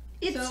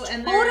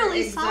and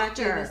totally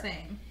exactly softer. The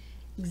same.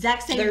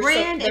 Exact same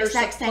brand,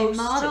 exact same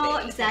model,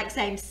 exact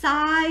same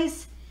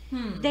size.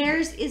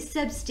 Theirs is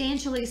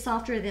substantially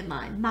softer than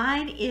mine.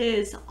 Mine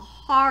is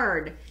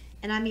hard,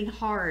 and I mean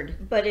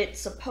hard. But it's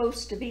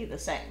supposed to be the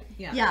same.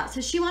 Yeah. So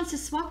she wants to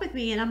swap with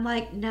me, and I'm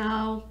like,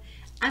 no.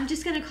 I'm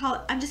just gonna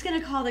call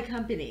the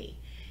company.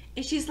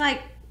 And she's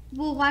like,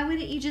 well, why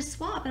wouldn't you just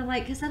swap? And I'm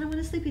like, because I don't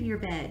want to sleep in your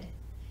bed.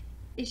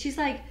 And she's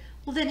like,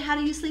 well, then how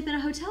do you sleep in a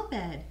hotel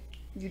bed?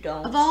 You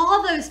don't. Of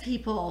all those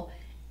people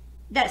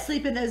that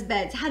sleep in those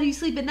beds, how do you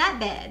sleep in that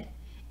bed?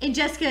 And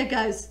Jessica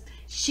goes,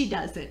 she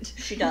doesn't.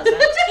 She doesn't.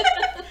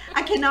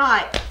 I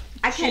cannot.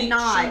 She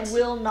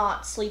will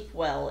not sleep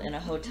well in a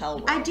hotel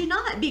room. I do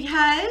not,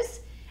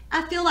 because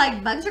I feel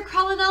like bugs are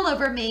crawling all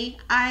over me.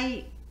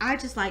 I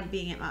just like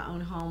being at my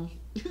own home.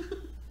 Because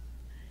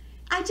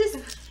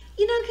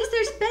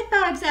there's bed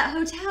bugs at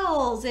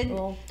hotels,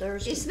 and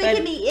it's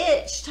making me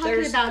itch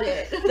talking about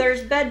it.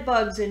 There's bed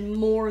bugs in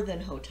more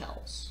than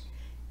hotels.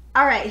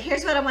 All right,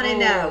 here's what I want to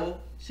know.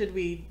 Should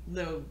we,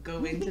 though,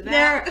 go into that?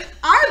 There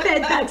are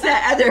bed bugs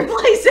at other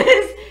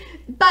places.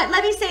 But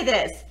let me say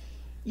this.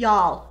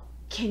 Y'all,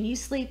 can you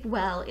sleep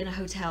well in a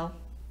hotel?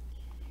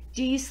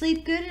 Do you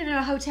sleep good in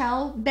a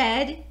hotel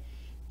bed?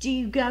 Do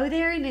you go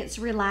there and it's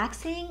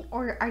relaxing?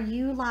 Or are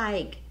you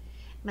like,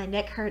 my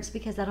neck hurts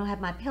because I don't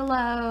have my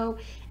pillow,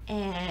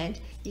 and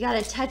you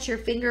got to touch your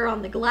finger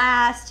on the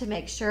glass to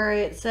make sure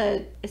it's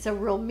a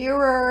real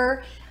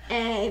mirror?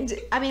 And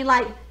I mean,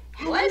 like,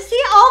 have you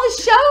seen all the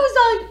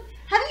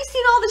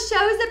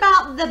shows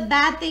about the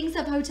bad things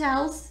of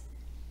hotels?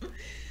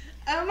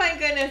 Oh my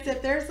goodness,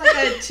 if there's like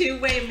a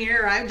two-way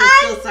mirror, I just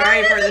feel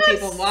sorry for the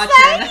people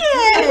watching.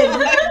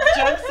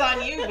 Joke's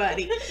on you,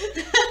 buddy.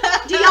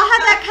 Do y'all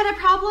have that kind of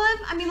problem?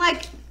 I mean,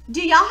 like,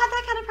 do y'all have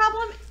that kind of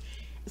problem?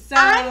 So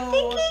I'm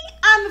thinking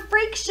I'm a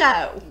freak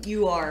show.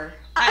 You are.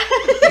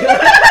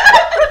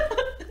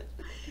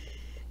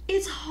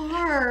 It's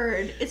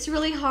hard. It's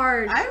really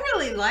hard. I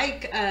really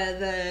like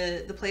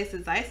the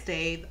places I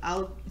stay.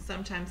 I'll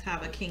sometimes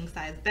have a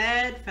king-size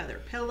bed, feather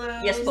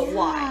pillows. Yes, but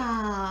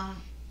why?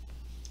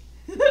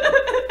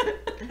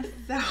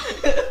 So,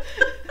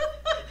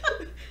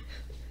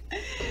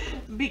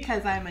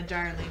 because I'm a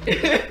darling.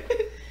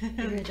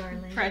 You're a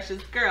darling.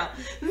 Precious girl.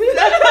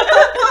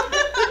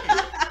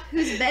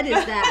 Whose bed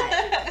is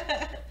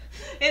that?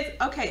 It's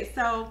okay,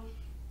 so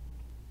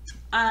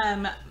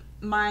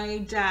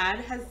my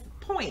dad has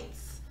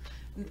points,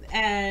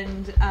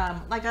 and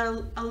like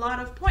a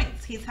lot of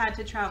points. He's had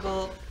to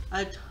travel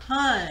a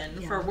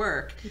ton for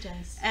work. He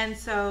does. And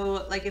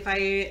so, like, if I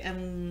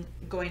am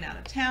going out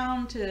of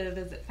town to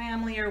visit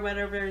family or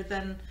whatever,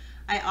 then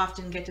I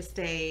often get to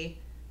stay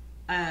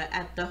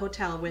at the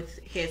hotel with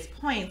his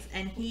points,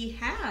 and he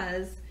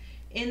has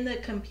in the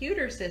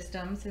computer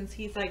system, since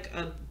he's like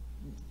a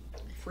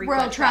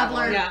frequent world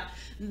traveler. Yeah.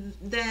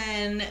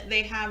 Then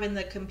they have in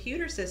the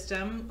computer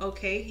system,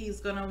 okay, he's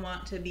gonna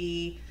want to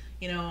be,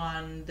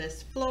 on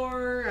this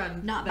floor,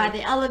 not by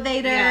the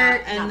elevator,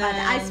 and not by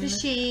the ice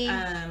machine,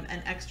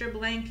 an extra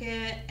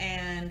blanket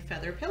and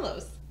feather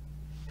pillows.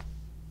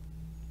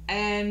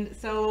 And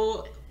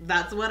so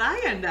that's what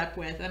I end up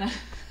with, and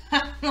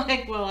I'm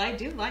like, well, I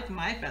do like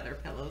my feather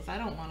pillows. I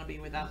don't want to be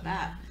without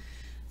that.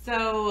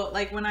 So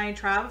like when I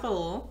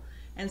travel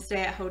and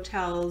stay at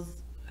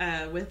hotels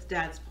with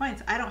Dad's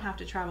points, I don't have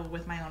to travel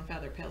with my own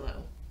feather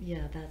pillow.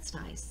 Yeah, that's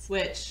nice.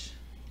 Which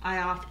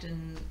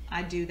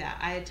I do that.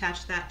 I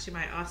attach that to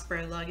my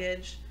Osprey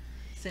luggage.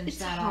 Cinch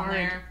that on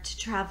there. It's hard to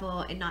travel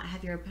and not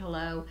have your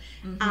pillow.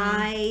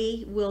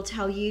 I will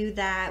tell you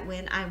that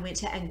when I went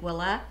to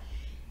Anguilla,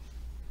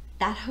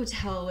 that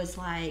hotel was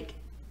like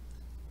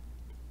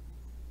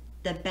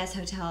the best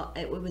hotel.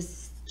 It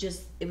was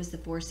the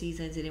Four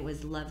Seasons, and it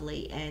was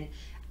lovely. And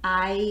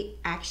I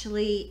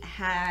actually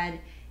had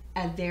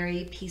a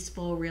very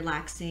peaceful,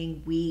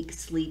 relaxing week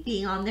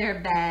sleeping on their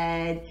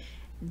bed.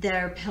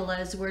 Their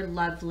pillows were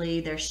lovely.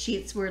 Their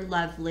sheets were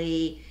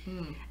lovely.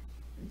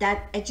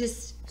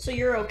 So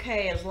you're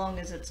okay as long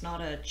as it's not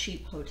a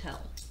cheap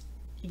hotel.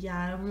 Yeah,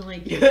 I don't really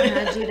do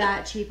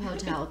that cheap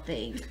hotel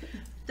thing.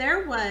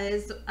 There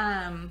was,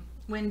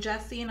 when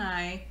Jesse and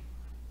I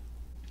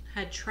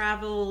had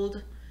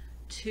traveled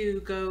to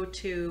go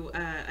to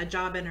a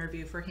job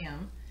interview for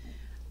him,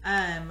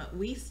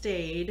 we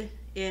stayed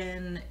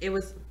in, it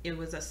was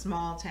a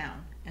small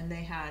town, and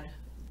they had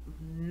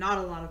not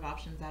a lot of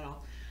options at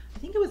all. I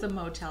think it was a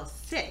Motel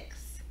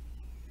 6.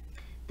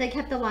 They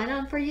kept the line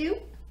on for you?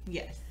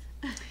 Yes.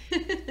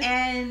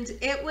 And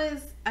it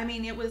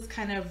was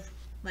kind of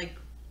like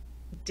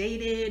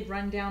dated,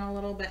 run down a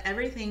little bit.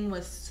 Everything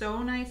was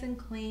so nice and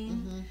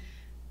clean.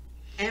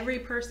 Every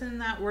person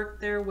that worked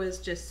there was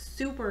just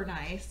super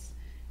nice.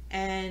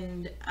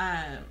 And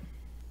I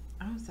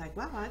was like,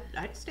 wow,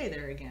 I'd stay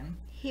there again.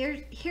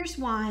 Here's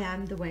why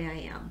I'm the way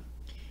I am.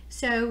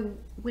 So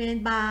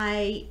when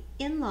my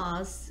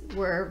in-laws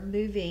were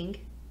moving,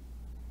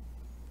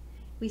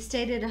 we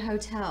stayed at a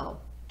hotel,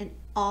 and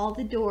all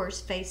the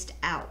doors faced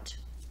out.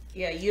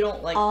 Yeah, you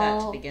don't like that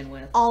to begin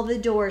with. All the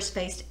doors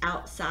faced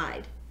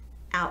outside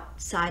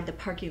the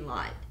parking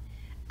lot.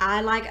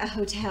 I like a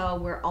hotel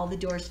where all the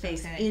doors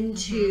face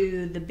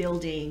into the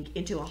building,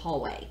 into a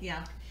hallway.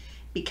 Yeah.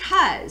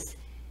 Because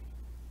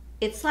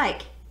it's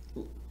like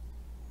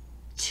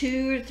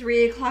 2 or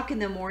 3 o'clock in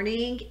the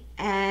morning,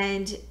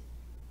 and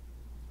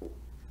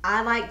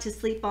I like to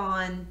sleep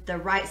on the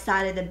right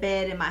side of the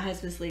bed, and my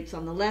husband sleeps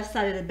on the left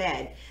side of the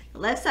bed. The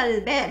left side of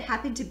the bed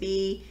happened to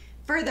be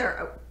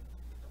further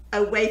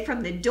away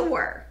from the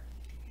door.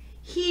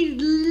 He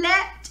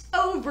leapt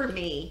over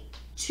me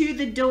to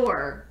the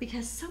door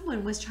because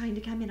someone was trying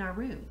to come in our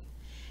room.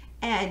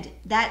 And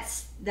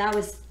that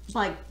was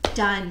like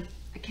done.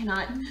 I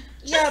cannot.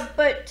 Yeah,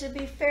 but to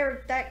be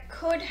fair, that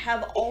could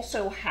have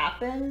also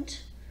happened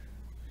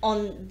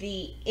on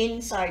the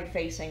inside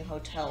facing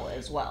hotel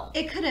as well.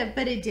 It could have,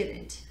 but it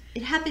didn't.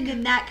 It happened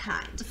in that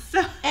kind.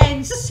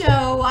 And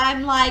so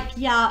I'm like,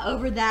 yeah,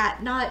 over that.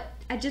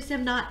 I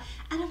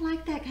don't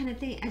like that kind of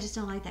thing. I just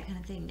don't like that kind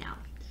of thing now.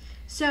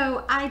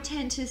 So I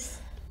tend to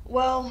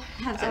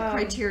have that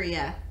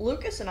criteria.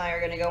 Lucas and I are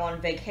going to go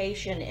on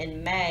vacation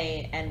in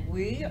May, and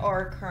we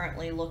are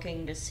currently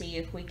looking to see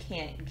if we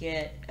can't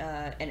get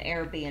an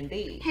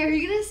Airbnb. Hey, are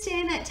you going to stay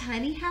in that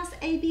tiny house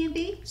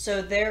Airbnb?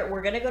 So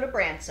we're going to go to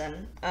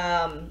Branson,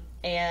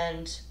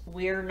 and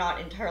we're not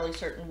entirely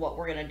certain what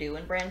we're going to do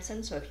in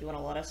Branson. So if you want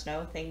to let us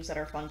know things that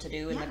are fun to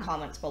do in the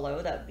comments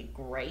below, that would be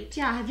great.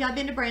 Yeah, have y'all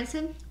been to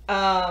Branson?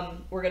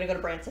 We're going to go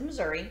to Branson,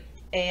 Missouri.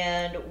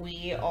 And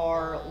we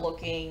are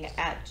looking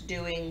at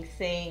doing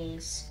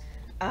things,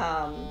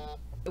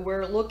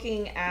 we're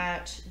looking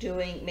at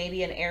doing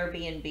maybe an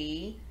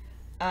Airbnb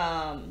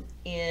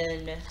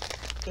in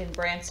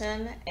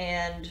Branson,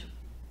 and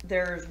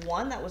there's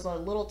one that was a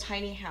little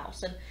tiny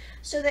house. And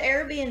so the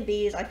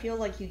Airbnbs, I feel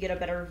like you get a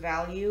better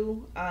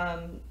value.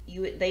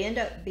 They end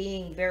up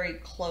being very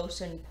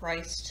close in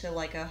price to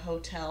like a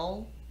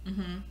hotel,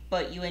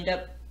 but you end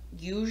up,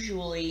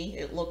 usually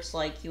it looks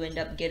like you end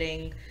up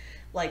getting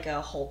like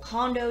a whole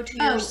condo to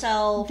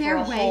yourself. They're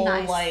or a way whole,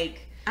 nice.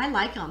 Like, I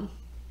like them.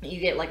 You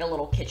get like a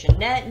little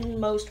kitchenette in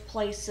most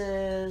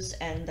places,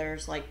 and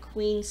there's like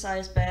queen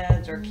size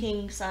beds or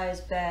king size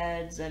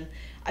beds, and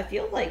I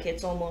feel like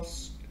it's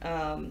almost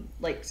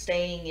like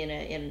staying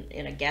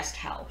in a guest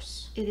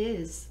house. It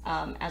is.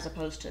 As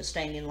opposed to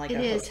staying in like a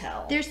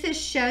hotel. There's this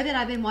show that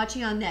I've been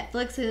watching on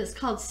Netflix, and it's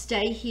called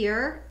Stay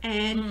Here,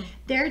 and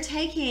they're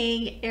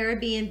taking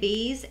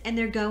Airbnbs and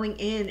they're going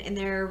in and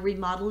they're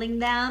remodeling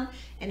them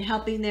and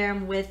helping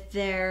them with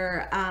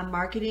their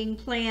marketing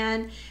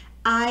plan.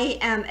 I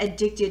am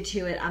addicted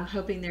to it. I'm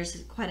hoping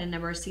there's quite a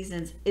number of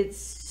seasons.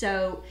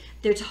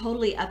 They're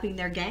totally upping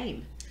their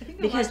game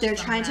because they're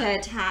trying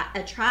to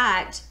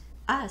attract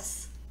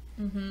us.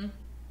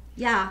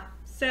 Yeah.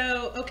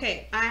 So,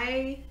 okay,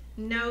 I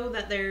know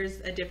that there's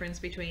a difference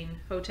between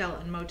hotel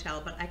and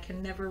motel, but I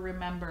can never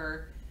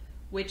remember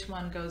which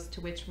one goes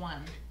to which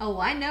one. Oh,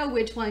 I know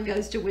which one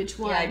goes to which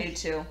one. Yeah, I do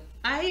too.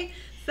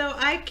 So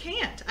I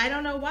can't. I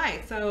don't know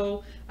why.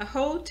 So a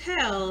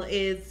hotel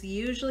is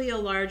usually a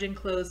large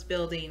enclosed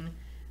building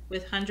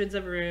with hundreds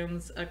of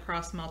rooms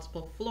across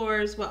multiple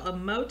floors, while a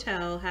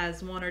motel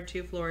has 1 or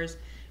 2 floors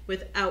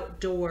with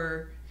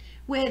outdoor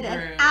with an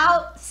rooms.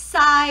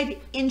 outside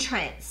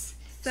entrance.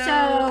 So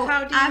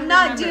how do you I'm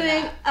not remember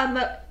doing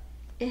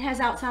it has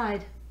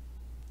outside.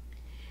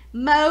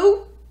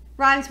 Mo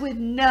rhymes with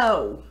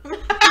no.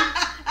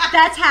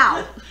 That's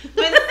how.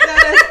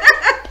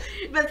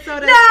 But so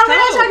does No, we're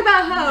not so. talking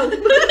about hoe.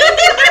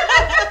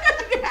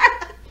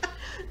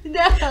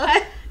 No.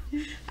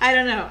 I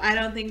don't know. I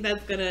don't think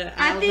that's gonna.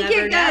 I think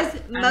never it goes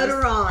know.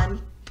 motor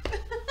on.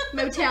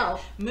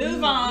 Motel.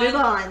 Move on. Move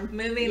on.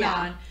 Moving Yeah.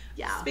 on.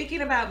 Yeah.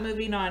 Speaking about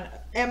moving on,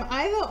 am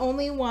I the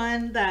only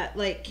one that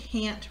like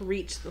can't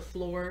reach the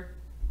floor?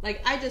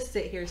 Like I just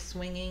sit here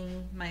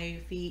swinging my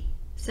feet.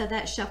 So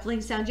that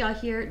shuffling sound y'all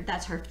hear,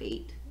 that's her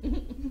feet.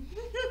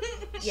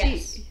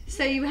 Yes.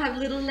 So you have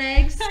little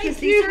legs? Because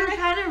these are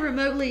kind of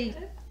remotely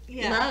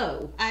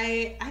low.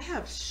 I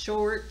have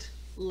short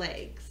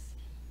legs.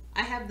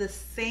 I have the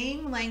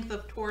same length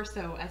of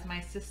torso as my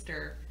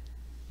sister,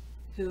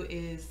 who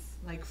is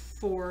like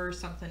 4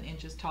 something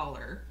inches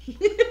taller.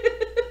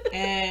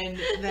 And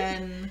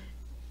then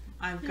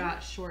I've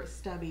got short,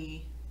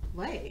 stubby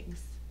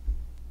legs.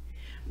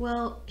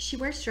 Well, she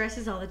wears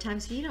dresses all the time,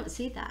 so you don't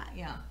see that.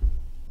 Yeah.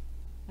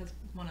 That's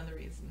one of the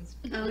reasons.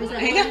 Oh, is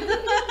that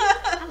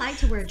why. I like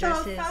to wear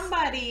dresses. So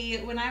somebody,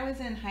 when I was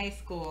in high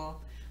school,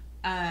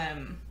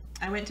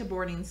 I went to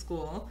boarding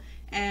school,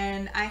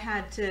 and I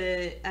had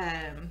to,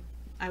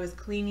 I was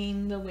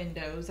cleaning the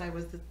windows. I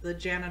was the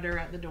janitor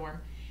at the dorm.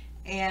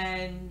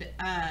 And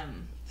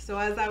so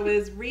as I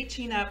was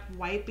reaching up,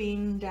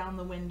 wiping down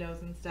the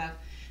windows and stuff,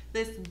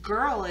 this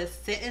girl is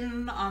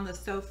sitting on the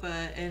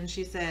sofa, and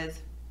she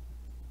says,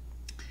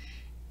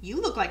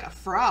 "You look like a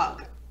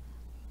frog."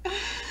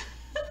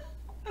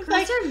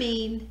 Girls are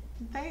mean.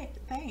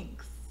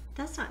 Thanks.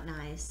 That's not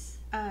nice.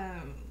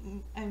 I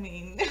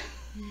mean,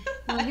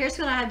 Well, here's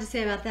what I have to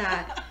say about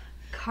that.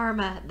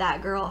 Karma,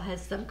 that girl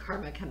has some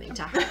karma coming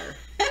to her.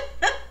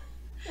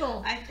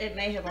 Well, it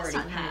may have That's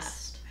already not nice.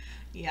 passed.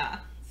 yeah.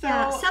 So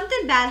Yeah,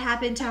 something bad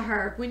happened to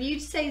her. When you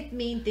say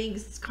mean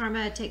things,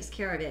 karma takes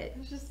care of it.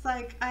 it's just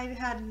like I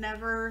had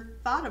never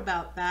thought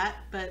about that,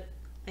 but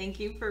thank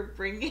you for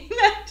bringing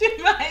that to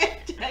my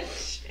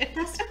attention.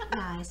 That's not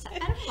nice. I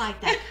don't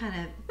like that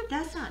kind of.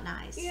 That's not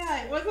nice.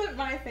 Yeah, it wasn't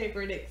my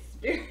favorite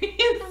experience.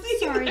 I'm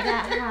sorry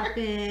that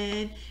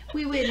happened.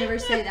 We would never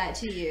say that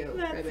to you.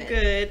 That's Ribbit.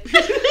 good.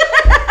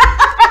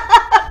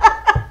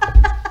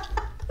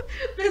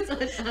 That's not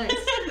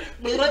nice.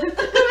 Maybe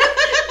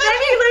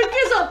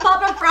Lucas will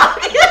pop a frog.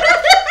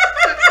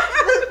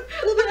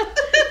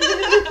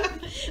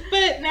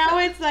 But now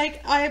it's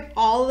like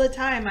all the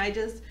time I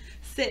just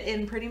sit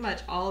in pretty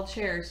much all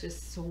chairs,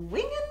 just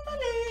swinging my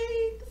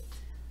legs.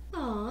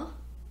 Aw.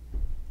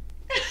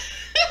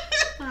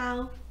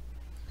 Wow.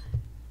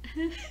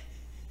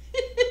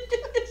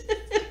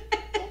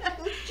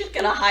 Just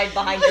gonna hide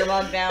behind your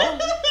mug now.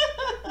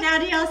 Now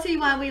do y'all see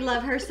why we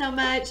love her so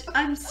much?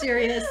 I'm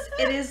serious.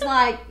 It is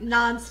like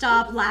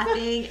nonstop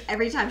laughing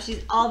every time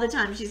all the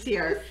time she's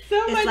here. So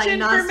It's much like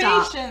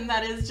information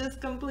that is just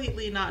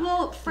completely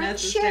not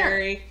friends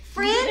necessary. share.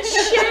 Friends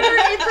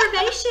share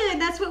information.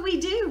 That's what we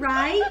do,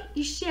 right?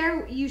 You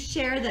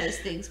share those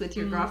things with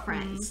your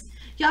girlfriends.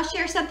 Y'all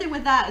share something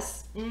with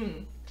us.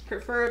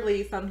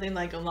 Preferably something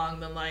like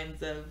along the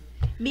lines of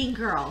Mean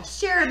girl.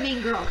 Share a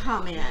mean girl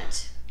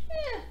comment.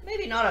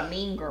 Maybe not a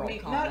mean girl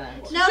Not-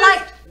 comment. No,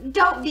 like,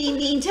 don't be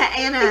mean to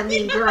Anna, a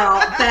mean girl,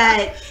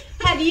 but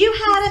have you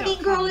had a Don't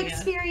mean girl call me a-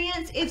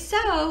 experience? If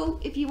so,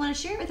 if you want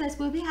to share it with us,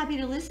 we'll be happy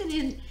to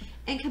listen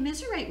and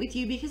commiserate with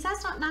you, because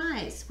that's not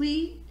nice.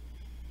 We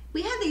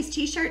have these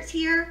t-shirts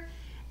here,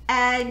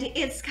 and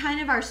it's kind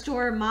of our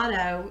store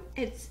motto.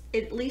 It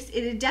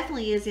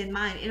definitely is in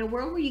mine. In a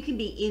world where you can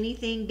be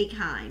anything, be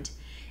kind.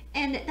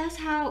 And that's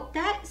how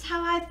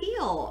I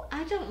feel.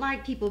 I don't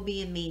like people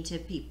being mean to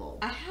people.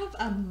 I have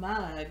a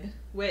mug,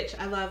 which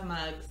I love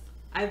mugs.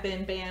 I've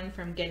been banned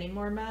from getting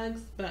more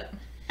mugs, but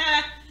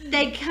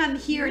They come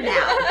here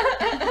now.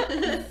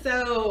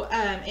 so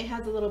it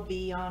has a little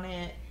bee on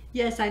it.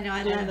 Yes, I know.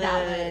 I love and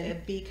that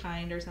one. Be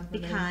kind or something.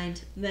 Be and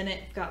kind. Then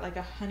it's got like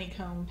a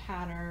honeycomb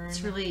pattern.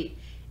 It's really.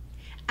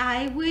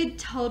 I would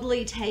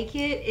totally take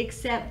it,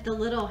 except the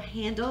little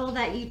handle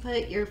that you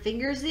put your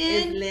fingers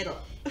in little.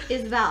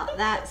 is about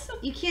that.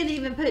 You can't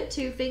even put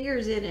 2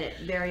 fingers in it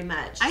very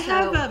much. I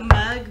have a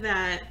mug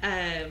that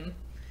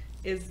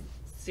is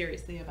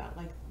seriously about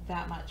like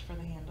that much for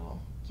the handle.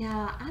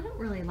 Yeah, I don't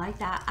really like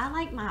that. I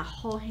like my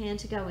whole hand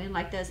to go in,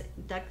 like those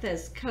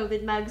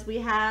COVID mugs we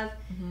have.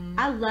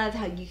 I love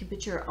how you can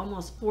put your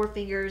almost 4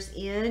 fingers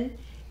in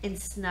and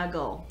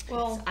snuggle.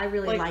 Well, I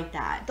really like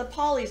that. The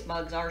Polly's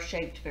mugs are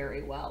shaped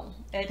very well.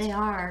 They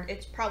are.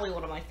 It's probably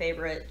one of my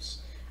favorites.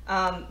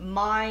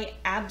 My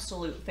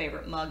absolute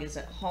favorite mug is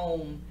at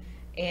home,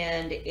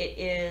 and it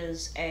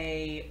is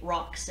a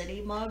Rock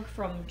City mug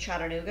from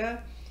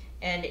Chattanooga,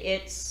 and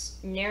it's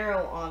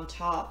narrow on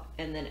top,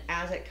 and then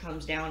as it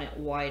comes down, it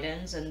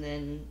widens, and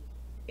then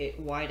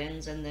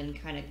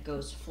kind of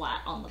goes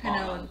flat on the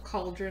bottom. Kind of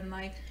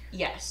cauldron-like.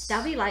 Yes.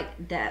 That'd be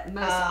like the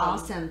most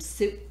awesome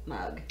soup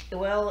mug.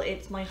 Well,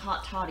 it's my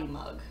hot toddy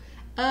mug.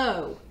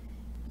 Oh,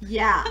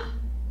 yeah.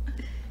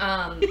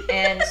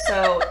 And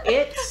so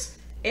it's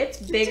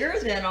bigger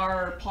than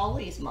our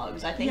Polly's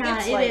mugs. I think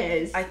it's like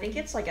is. I think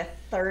it's like a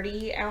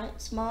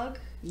 30-ounce mug.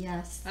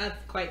 Yes. That's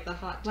quite the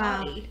hot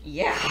Wow. toddy.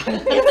 Yeah.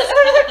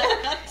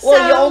 So-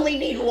 You only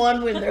need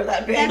one when they're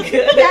that big. That's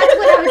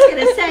what I was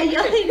going to say. You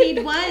only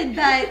need one,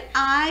 but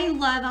I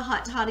love a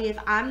hot toddy. If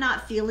I'm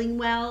not feeling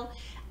well,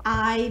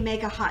 I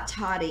make a hot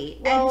toddy.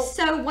 Well- and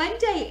so one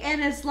day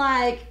Anna's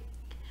like,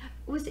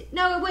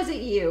 no, it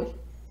wasn't you.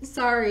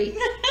 Sorry.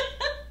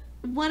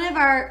 One of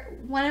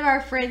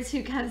our friends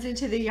who comes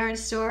into the yarn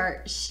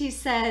store, she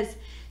says,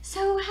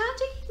 so how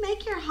do you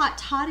make your hot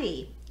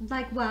toddy? I'm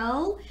like,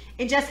 well,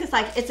 and Jessica's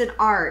like, it's an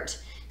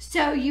art.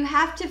 So you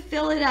have to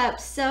fill it up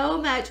so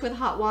much with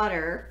hot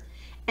water,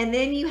 and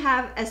then you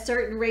have a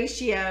certain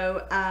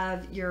ratio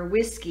of your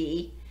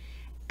whiskey,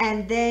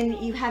 and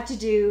then you have to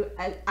do,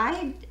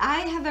 I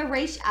have a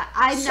ratio,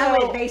 I know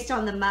So- it based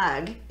on the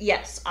mug.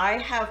 Yes, I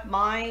have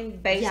mine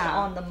based Yeah.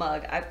 on the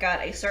mug. I've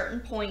got a certain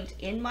point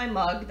in my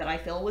mug that I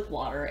fill with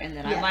water, and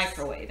then I Yes.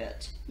 microwave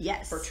it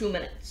Yes. for 2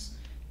 minutes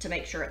to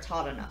make sure it's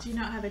hot enough. Do you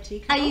not have a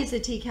tea I kettle? use a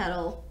tea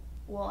kettle.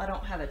 Well, I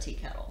don't have a tea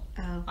kettle.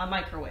 Oh, I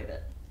microwave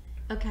it.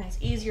 okay. It's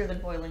easier than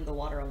boiling the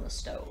water on the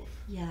stove.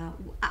 Yeah,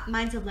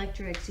 mine's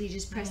electric, so you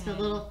just press the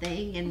little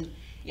thing, and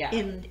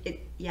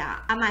Yeah.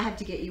 I might have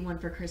to get you one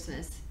for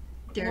Christmas.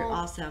 They're Well,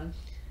 awesome.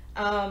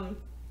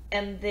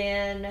 And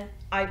then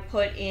I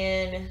put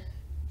in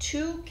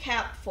 2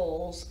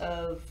 capfuls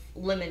of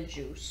lemon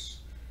juice.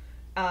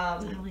 I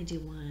only do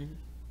one.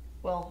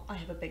 Well, I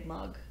have a big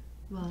mug.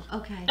 Well,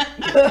 okay.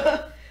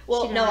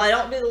 Well, She no, does. I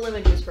don't do the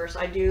lemon juice first.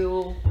 I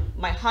do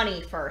my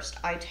honey first.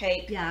 I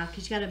take Yeah,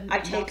 because you gotta I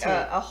melt take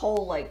it. a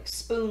whole like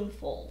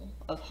spoonful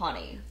of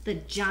honey. The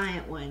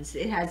giant ones.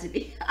 It has to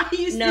be. I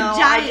use No, the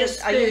giant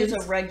I use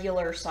spoons. a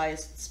regular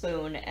sized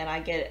spoon, and I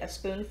get a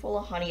spoonful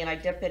of honey, and I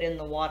dip it in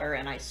the water,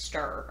 and I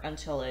stir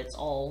until it's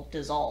all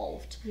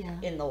dissolved Yeah.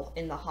 in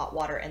the hot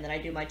water, and then I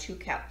do my 2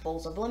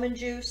 capfuls of lemon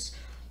juice,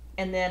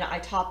 and then I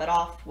top it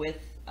off with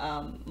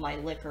my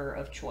liquor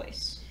of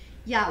choice.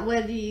 Yeah,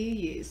 what do you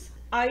use?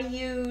 I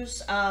use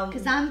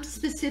Because I'm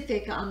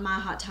specific on my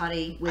hot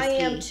toddy whiskey. I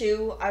am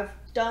too. I've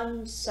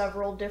done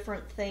several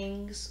different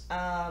things.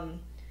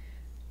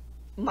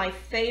 My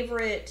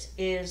favorite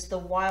is the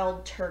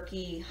Wild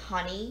Turkey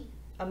Honey,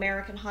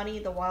 American Honey,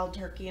 the Wild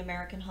Turkey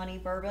American Honey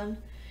bourbon.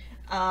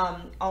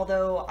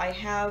 Although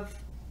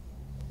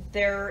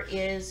there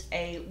is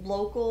a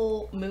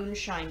local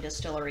moonshine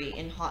distillery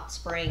in Hot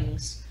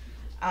Springs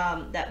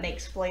that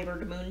makes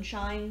flavored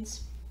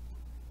moonshines.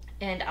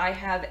 And I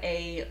have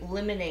a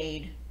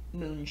lemonade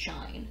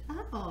moonshine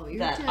Oh, you're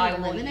that doing I a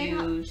will lemonade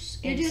hot- use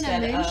You're doing a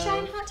instead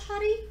moonshine of. hot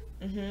toddy?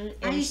 Mm-hmm.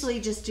 I usually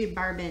just do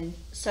bourbon.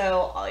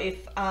 So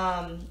if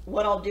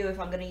what I'll do if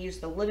I'm going to use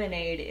the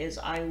lemonade is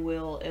I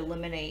will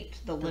eliminate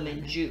the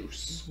lemon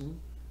juice,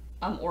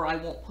 or I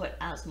won't put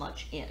as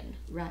much in,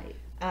 Right.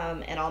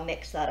 and I'll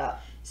mix that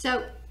up.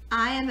 So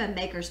I am a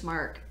Maker's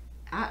Mark.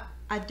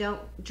 I don't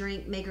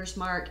drink Maker's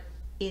Mark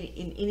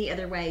in any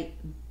other way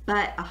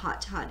but a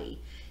hot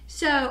toddy.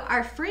 So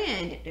our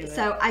friend, do it.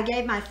 so I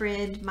gave my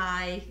friend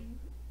my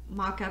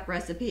mock-up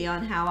recipe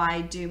on how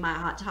I do my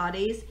hot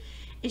toddies,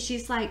 and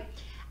she's like,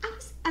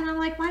 and I'm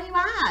like, why do you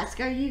ask?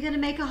 Are you gonna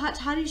make a hot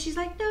toddy? She's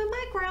like, no,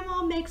 my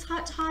grandma makes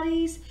hot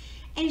toddies,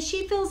 and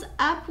she fills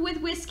up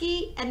with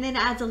whiskey and then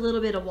adds a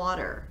little bit of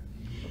water.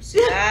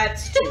 See,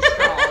 that's too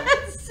strong.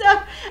 So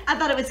I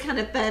thought it was kind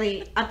of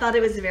funny. I thought it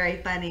was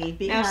very funny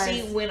because Now,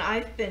 see, when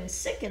I've been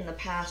sick in the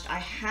past, I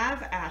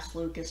have asked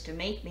Lucas to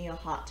make me a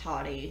hot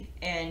toddy,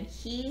 and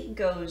he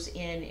goes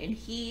in and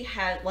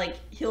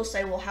he'll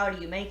say, well, how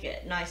do you make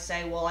it? And I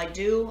say, well, I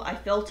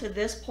fill to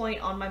this point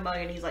on my mug,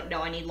 and he's like,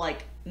 no, I need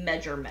like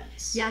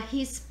measurements. yeah,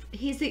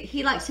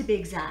 he likes to be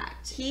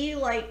exact. He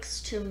likes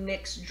to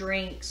mix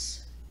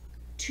drinks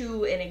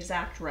to an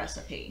exact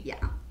recipe. Yeah,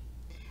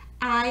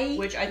 I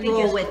Which I think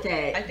roll is with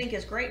it. I think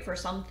is great for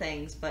some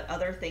things, but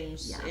other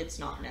things Yeah. it's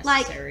not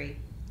Like- necessary.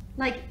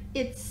 Like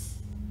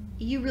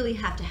you really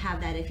have to have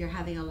that if you're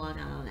having a Long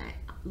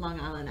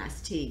Island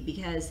iced tea,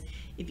 because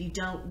if you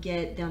don't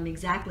get them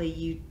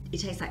exactly, it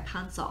tastes like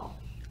Pine-Sol.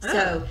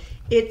 So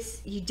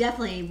you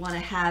definitely want to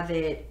have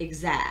it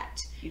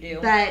exact. You do?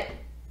 But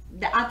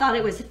I thought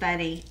it was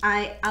funny.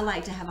 I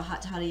like to have a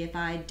hot toddy if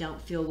I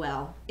don't feel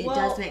well. It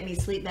does make me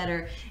sleep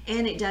better,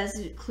 and it does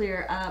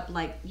clear up.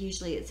 Like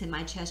usually it's in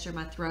my chest or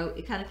my throat.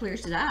 It kind of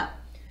clears it up.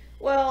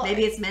 Well,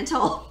 Maybe it's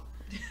mental.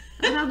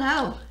 I don't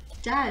know.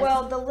 It does.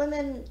 well, the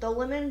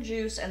lemon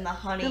juice and the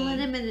honey. the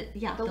lemon,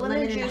 yeah, The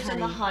lemon juice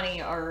and the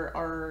honey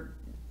are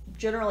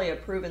generally a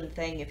proven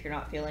thing if you're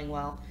not feeling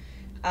well.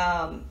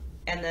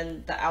 and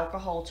then the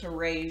alcohol to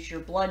raise your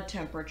blood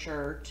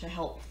temperature to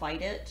help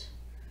fight it.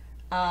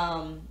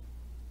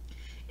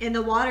 In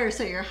the water,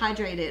 so you're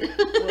hydrated.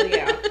 Well,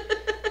 yeah.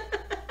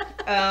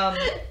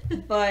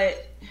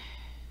 But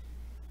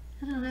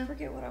I don't know.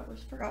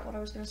 Forgot what I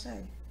was gonna say.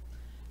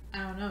 I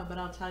don't know, but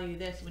I'll tell you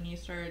this: when you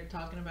started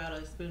talking about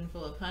a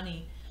spoonful of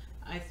honey,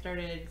 I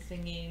started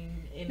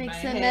singing in my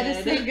Makes the head.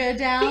 medicine go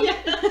down.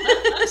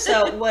 Yeah.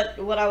 So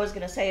what I was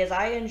gonna say is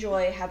I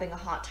enjoy having a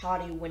hot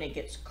toddy when it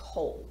gets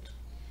cold.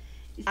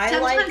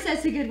 Sometimes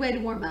that's a good way to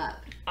warm up.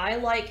 I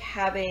like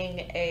having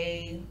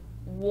a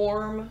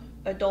warm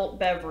adult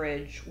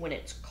beverage when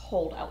it's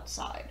cold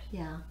outside.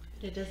 Yeah.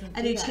 It doesn't.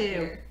 I do that too.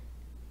 here.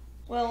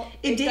 Well,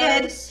 It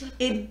did. does.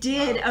 It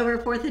did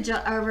over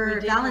over We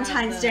did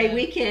Valentine's have Day the-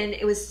 weekend.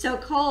 It was so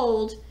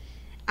cold.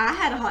 I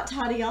had a hot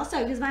toddy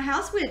also because my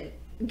house would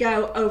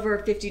go over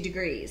 50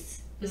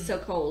 degrees. It was so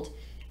cold.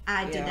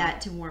 I did Yeah.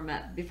 that to warm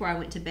up before I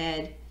went to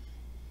bed.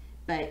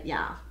 But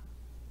yeah.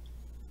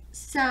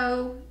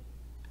 So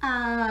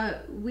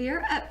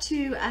we're up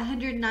to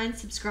 109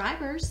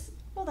 subscribers.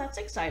 Well, that's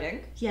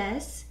exciting.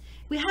 Yes.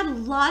 We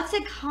had lots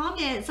of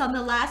comments on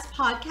the last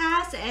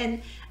podcast,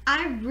 and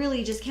I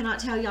really just cannot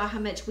tell y'all how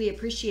much we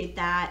appreciate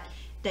that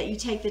you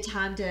take the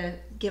time to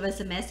give us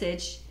a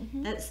message.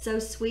 That's so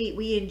sweet.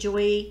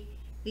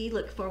 We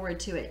look forward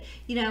to it.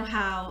 You know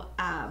how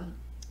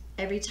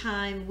every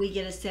time we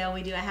get a sale,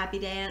 we do a happy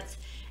dance.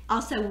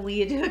 Also, when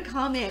we do a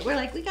comment, we're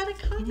like, we got a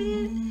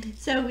comment.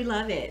 So we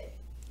love it.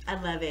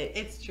 I love it.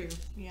 It's true.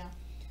 Yeah.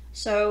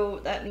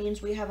 So that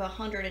means we have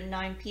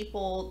 109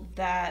 people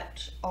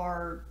that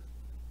are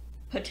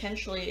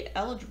potentially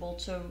eligible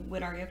to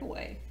win our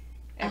giveaway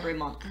every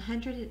month.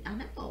 100, I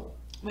know.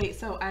 Wait,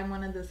 so I'm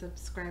one of the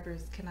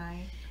subscribers. Can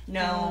I?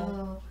 No,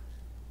 Oh.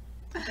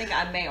 I think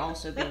I may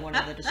also be one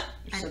of the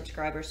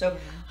subscribers. So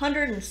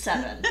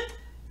 107.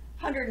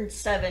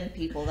 107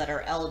 people that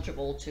are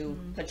eligible to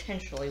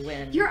potentially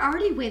win. You're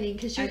already winning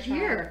because you're I tried.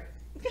 here.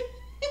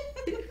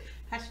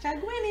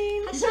 Hashtag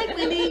winning. Hashtag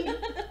winning.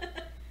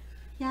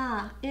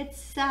 Yeah,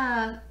 it's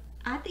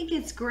I think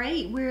it's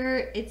great.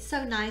 It's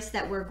so nice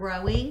that we're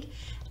growing,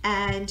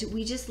 and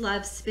we just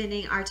love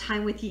spending our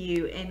time with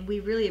you, and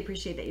we really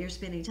appreciate that you're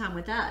spending time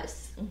with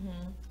us.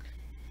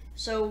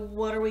 So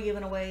what are we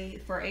giving away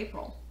for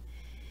April?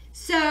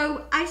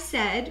 So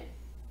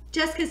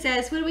Jessica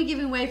says, what are we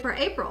giving away for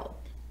April?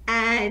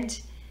 And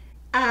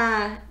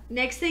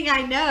next thing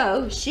I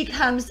know, she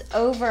comes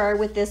over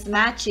with this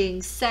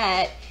matching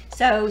set.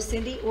 So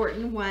Cindy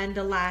Orton won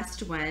the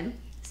last one.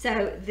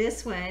 So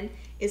this one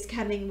is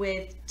coming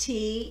with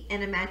tea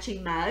and a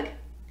matching mug.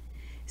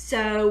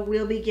 So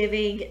we'll be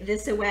giving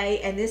this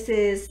away, and this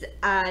is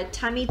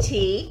Tummy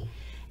Tea.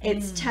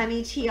 It's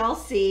Tummy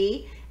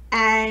TLC,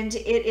 and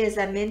it is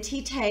a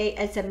minty tea.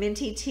 It's a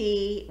minty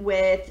tea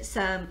with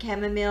some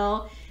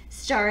chamomile,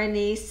 star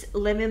anise,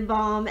 lemon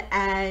balm,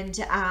 and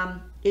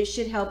it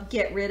should help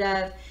get rid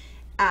of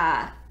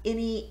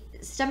any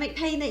stomach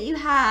pain that you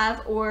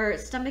have or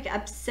stomach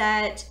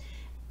upset,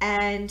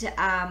 and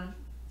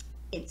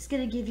it's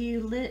going to give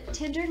you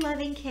tender,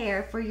 loving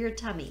care for your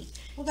tummy.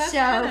 Well, that's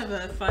kind of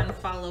a fun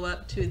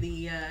follow-up to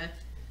the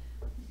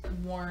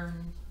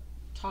warm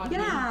toddy.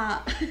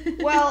 Yeah.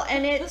 Well,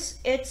 and it's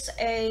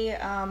a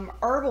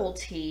herbal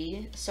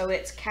tea, so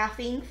it's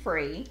caffeine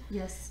free.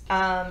 Yes.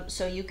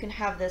 So you can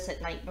have this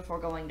at night before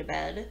going to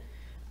bed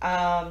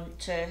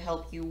to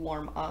help you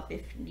warm up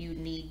if you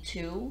need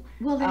to.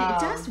 Well, then it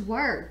does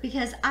work,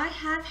 because I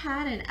have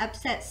had an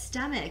upset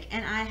stomach,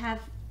 and I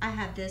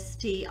have this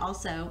tea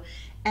also,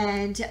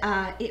 and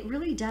it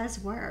really does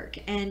work.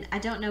 And I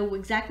don't know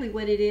exactly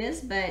what it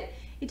is, but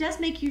it does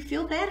make you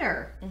feel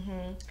better.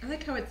 I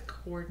like how it's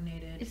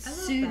coordinated. It's I love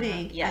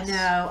soothing. that. Yes. I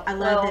know. I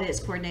love that it's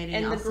coordinated.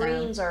 And also. the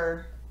greens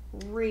are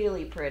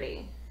really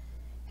pretty.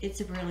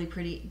 It's really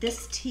pretty.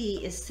 This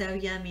tea is so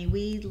yummy.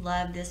 We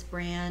love this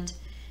brand,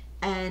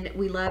 and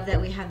we love that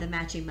we have the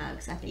matching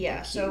mugs. I think Yeah,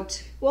 they're so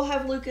cute. we'll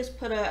have Lucas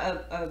put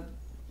a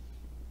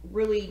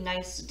really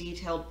nice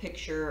detailed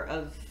picture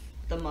of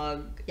the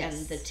mug Yes.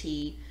 and the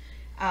tea.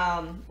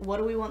 What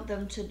do we want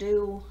them to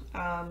do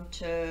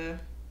to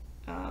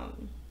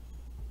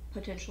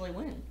potentially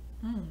win?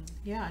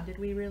 Yeah, did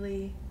we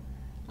really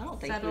I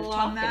don't think settle we've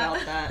on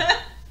talked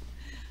about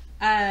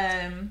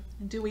that.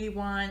 do we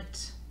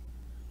want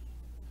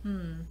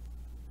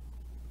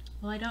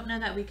well, I don't know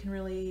that we can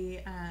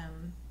really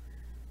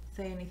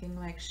say anything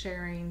like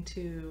sharing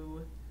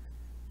to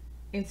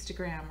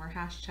Instagram or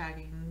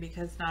hashtagging,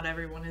 because not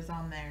everyone is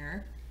on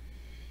there.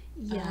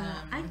 Yeah,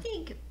 I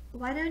think,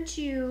 why don't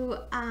you,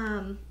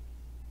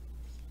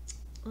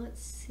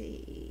 let's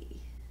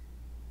see.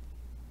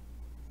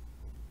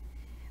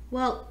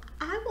 Well,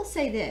 I will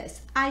say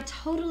this. I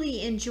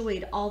totally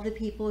enjoyed all the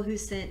people who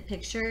sent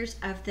pictures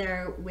of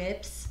their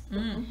whips.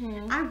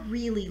 I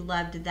really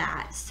loved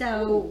that.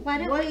 So why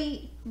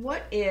don't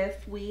What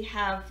if we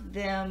have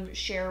them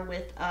share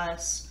with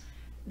us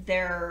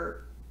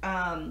their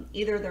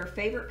either their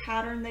favorite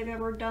pattern they've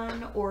ever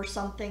done or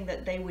something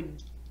that they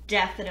would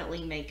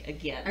definitely make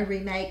again? a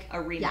remake?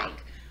 A remake.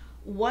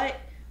 Yeah.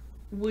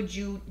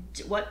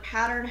 what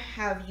pattern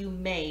have you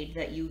made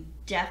that you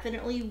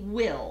definitely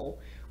will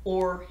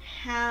or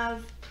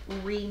have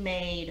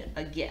remade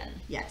again?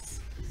 Yes,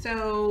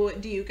 So,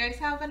 do you guys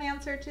have an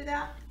answer to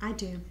that? I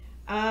do.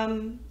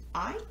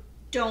 I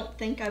don't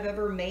think I've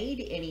ever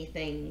made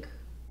anything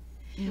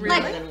more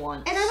Really? than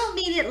once. And I don't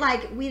mean it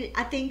like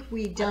I think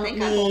we don't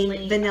think I've mean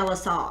only- vanilla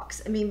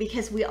socks. I mean,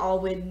 because we all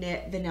would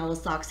knit vanilla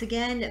socks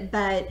again,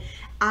 but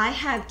I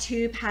have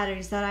 2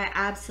 patterns that I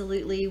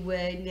absolutely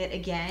would knit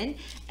again.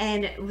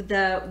 And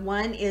the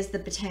one is the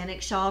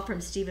Botanic shawl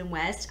from Stephen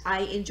West.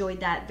 I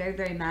enjoyed that very,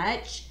 very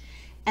much.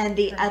 And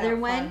the Turned other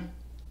out one, fun.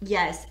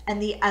 yes,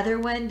 and the other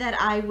one that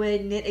I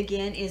would knit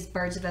again is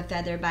Birds of a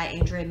Feather by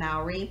Andrea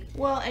Mowry.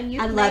 Well,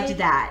 and I loved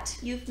that.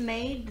 You've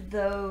made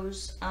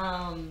those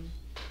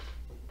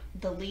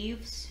the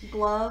leaves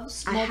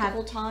gloves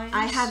multiple times.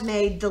 I have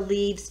made the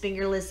leaves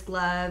fingerless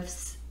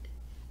gloves.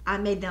 I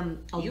made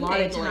them a lot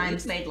of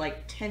times. You've made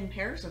like 10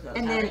 pairs of those,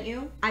 And haven't then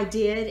you? I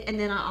did, and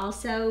then I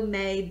also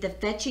made the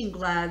fetching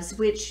gloves,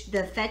 which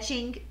the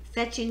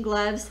fetching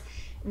gloves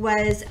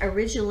was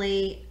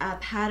originally a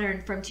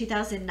pattern from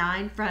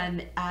 2009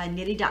 from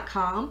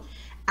knitty.com.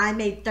 I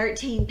made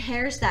 13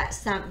 pairs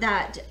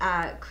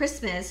that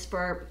Christmas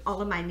for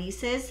all of my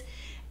nieces,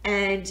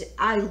 and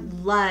I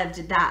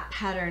loved that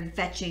pattern.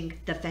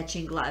 The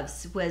fetching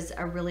gloves was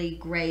a really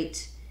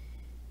great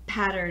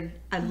pattern.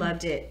 I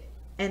loved it.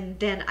 And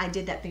then I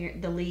did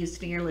the leaves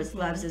fingerless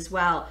gloves as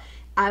well.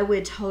 I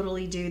would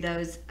totally do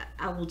those.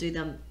 I will do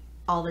them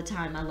all the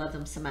time. I love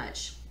them so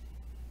much.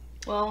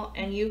 Well,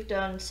 and you've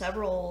done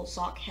several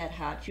sock head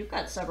hats. You've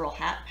got several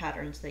hat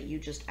patterns that you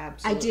just I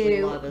absolutely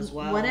do. love as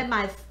well. One of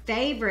my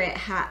favorite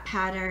hat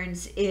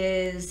patterns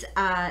is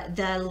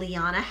the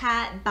Liana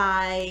hat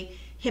by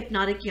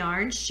Hypnotic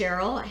Yarn,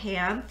 Cheryl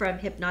Ham from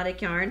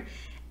Hypnotic Yarn.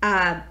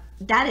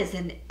 That is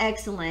an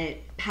excellent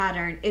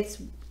pattern.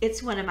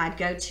 It's one of my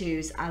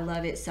go-tos. I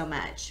love it so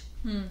much.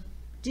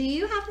 Do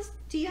you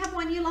have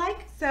one you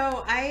like?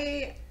 So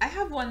I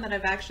have one that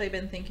I've actually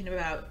been thinking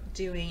about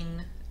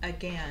doing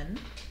again,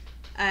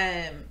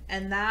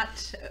 and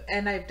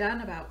I've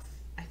done about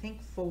I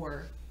think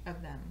 4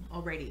 of them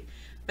already.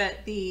 But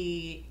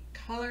the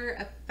Color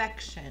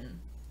Affection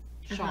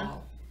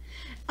shawl.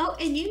 Oh,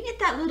 and you knit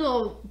that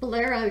little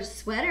bolero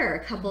sweater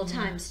a couple of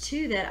times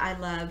too that I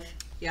love.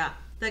 Yeah,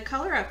 the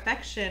Color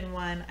Affection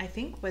one I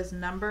think was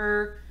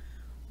number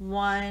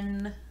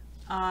 1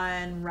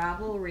 on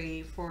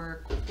Ravelry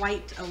for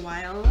quite a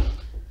while,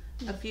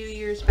 a few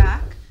years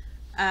back,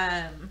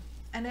 and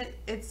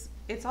it's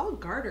all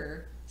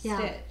garter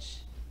stitch,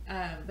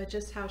 but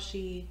just how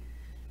she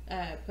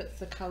puts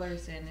the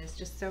colors in is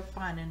just so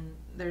fun, and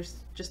there's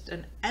just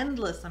an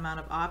endless amount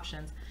of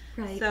options.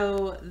 Right.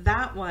 So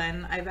that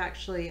one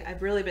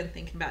I've really been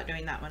thinking about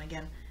doing that one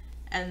again,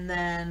 and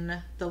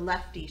then the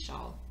Lefty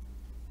shawl,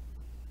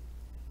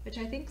 which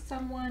I think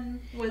someone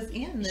was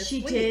in this She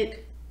week. did.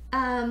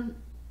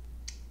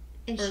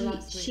 And Or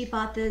last she week.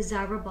 bought the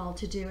Zabra ball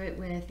to do it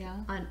with Yeah.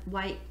 on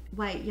white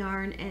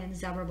yarn and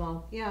Zabra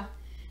ball. Yeah.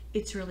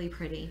 It's really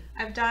pretty.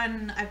 I've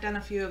done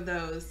a few of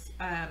those,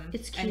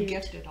 It's and cute.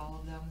 gifted all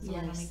of them, so I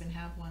don't Yes. even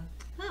have one.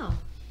 Oh,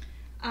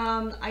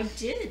 I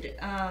did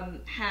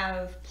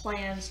have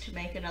plans to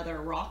make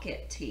another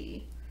rocket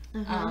tee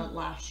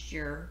last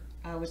year.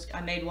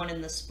 I made one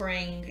in the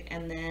spring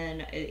and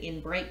then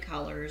in bright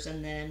colors,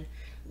 and then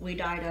we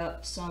dyed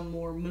up some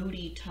more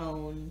moody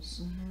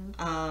tones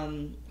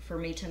for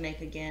me to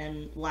make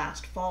again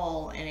last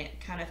fall, and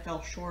it kind of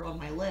fell short on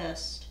my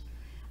list.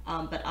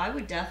 But I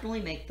would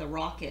definitely make the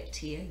rocket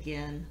tee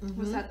again.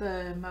 Was that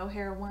the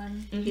mohair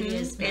one? it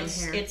is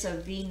mohair. It's a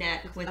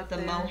V-neck with up the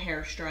there.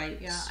 mohair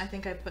stripes. Yeah, I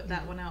think I put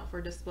that one out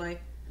for display.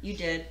 You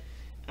did.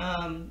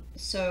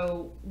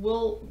 So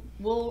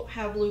we'll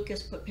have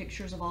Lucas put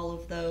pictures of all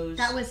of those.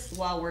 That was-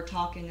 while we're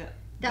talking.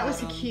 that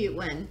was a about 'em. cute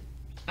one.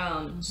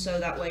 So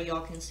that way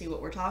y'all can see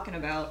what we're talking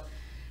about.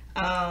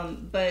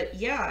 But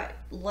yeah,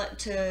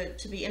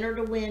 to be entered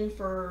to win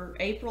for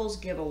April's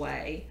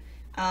giveaway,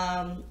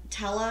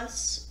 tell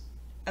us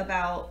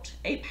about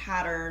a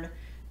pattern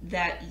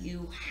that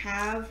you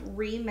have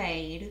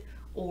remade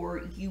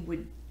or you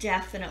would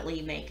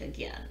definitely make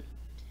again.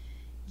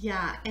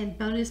 Yeah, and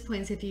bonus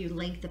points if you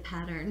link the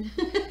pattern.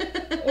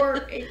 Or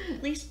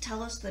at least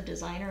tell us the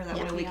designer, that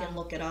Yeah. way we Yeah. can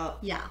look it up.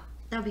 Yeah,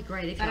 that'd be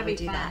great if That'd you be would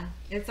do fun. that.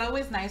 It's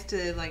always nice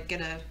to like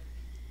get a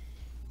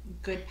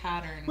good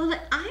pattern. Well,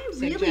 I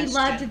really Suggestion.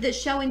 loved the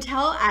show and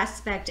tell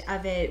aspect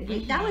of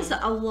it. That was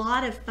a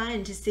lot of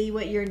fun to see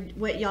what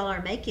y'all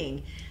are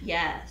making.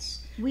 Yes.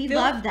 We Feel-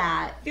 love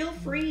that. Feel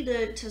free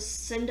to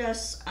send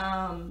us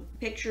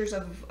pictures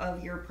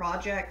of your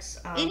projects.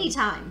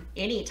 Anytime.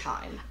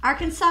 Anytime.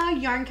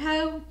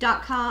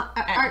 ArkansasYarnCo.com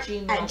At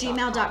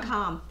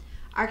gmail.com.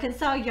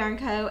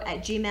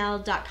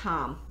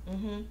 ArkansasYarnCo@gmail.com.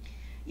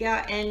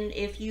 Yeah, and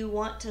if you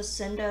want to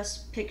send us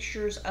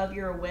pictures of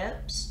your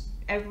whips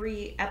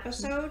every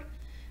episode,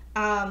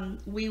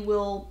 we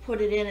will put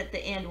it in at the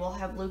end. We'll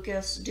have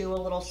Lucas do a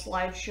little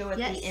slideshow at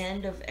Yes. the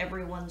end of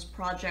everyone's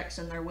projects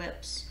and their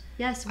whips.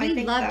 Yes, I we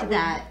think loved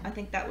that. I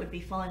think that would be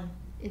fun.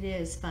 It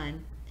is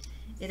fun.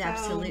 It So-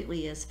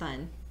 absolutely is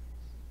fun.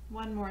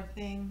 One more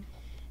thing.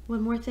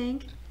 One more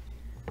thing.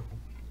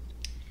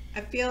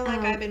 I feel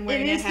like I've been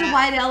wearing It a is hat. the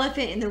white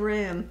elephant in the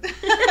room.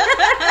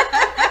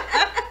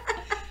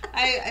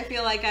 I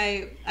feel like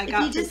I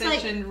got you just, like-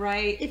 positioned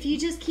right. If you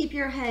just keep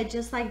your head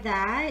just like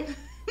that,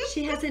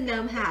 she has a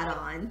gnome hat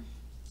on.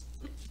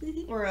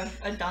 Or a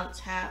dunce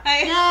hat.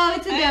 No,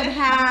 it's a gnome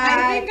hat.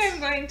 I think I'm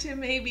going to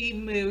maybe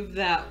move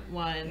that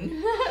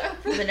one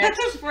For the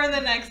next for the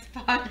next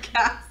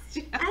podcast.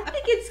 I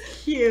think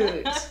it's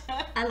cute.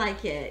 I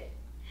like it.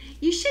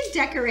 You should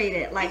decorate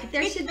it. Like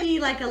there should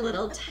be like a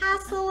little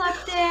tassel up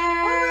Or there.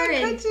 I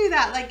And, could do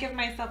that. Like give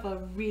myself a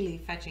really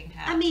fetching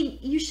hat. I mean,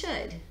 you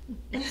should.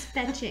 It's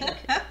fetching.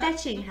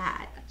 Fetching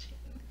hat.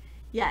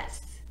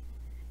 Yes.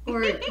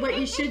 Or what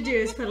you should do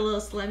is put a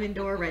little slamming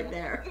door right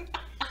there.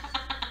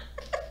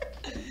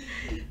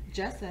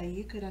 Jessa,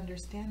 you could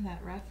understand that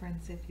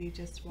reference if you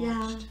just Yeah.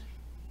 watched.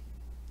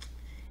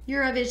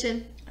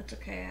 Eurovision. That's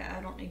okay. I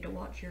don't need to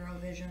watch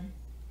Eurovision.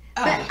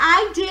 Oh. But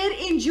I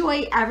did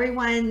enjoy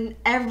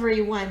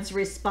everyone's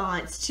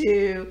response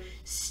to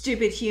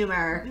stupid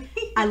humor.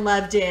 I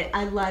loved it.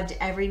 I loved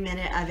every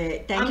minute of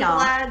it. Thank I'm y'all.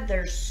 glad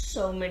there's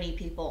so many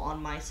people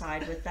on my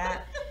side with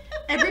that.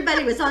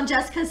 Everybody was on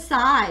Jessica's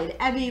side.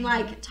 I mean,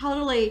 like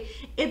totally.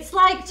 It's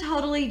like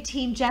totally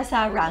Team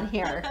Jessa around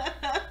here.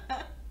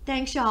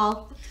 Thanks,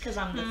 y'all. Because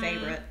I'm the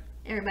favorite.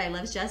 Everybody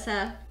loves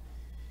Jessa.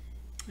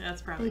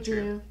 That's They probably true.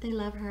 do. They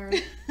love her.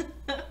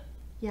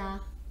 Yeah.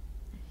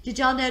 Did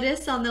y'all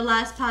notice on the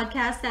last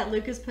podcast that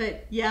Lucas put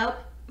yelp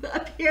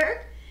up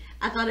here?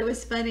 I thought it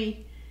was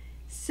funny.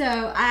 So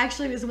I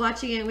actually was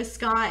watching it with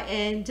Scott,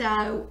 and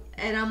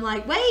I'm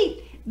like,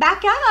 wait,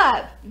 back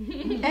up.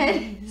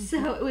 And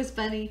so it was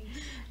funny.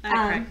 That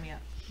cracked me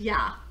up.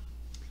 Yeah.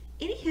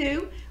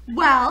 Anywho,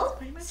 well,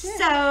 pretty much it.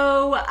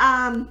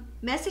 so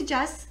message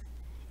us,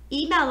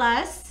 email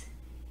us,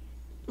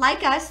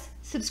 like us,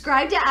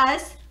 subscribe to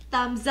us,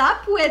 thumbs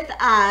up with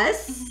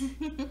us.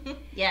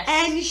 Yes.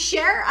 And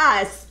share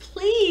us.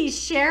 Please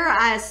share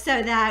us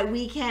so that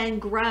we can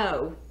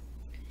grow.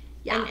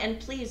 Yeah. And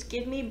please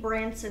give me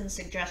Branson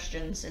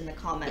suggestions in the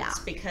comments Yeah.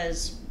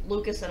 because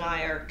Lucas and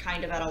I are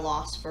kind of at a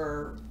loss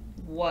for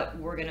what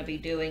we're going to be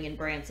doing in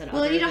Branson.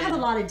 Well, other you don't have a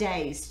than- lot of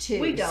days,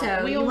 too. We don't.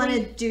 So We you want to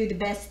only- do the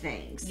best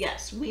things.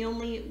 Yes, we're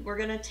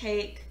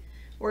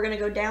going to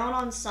go down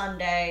on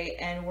Sunday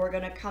and we're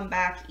going to come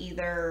back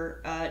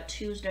either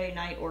Tuesday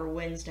night or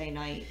Wednesday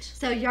night.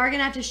 So you're going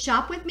to have to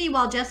shop with me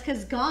while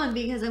Jessica's gone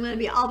because I'm going to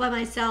be all by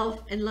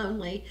myself and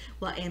lonely.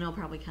 Well, Anna will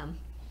probably come.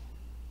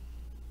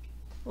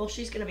 Well,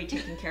 she's going to be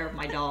taking care of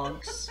my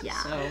dogs. Yeah.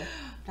 So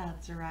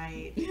That's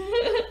right.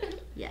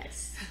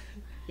 Yes.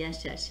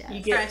 Yes, yes, yes.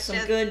 you get Precious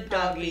some good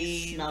doggy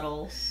puppies.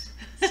 snuggles.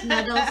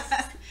 Snuggles.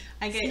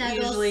 I get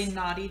Snuggles. usually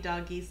naughty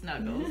doggy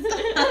snuggles.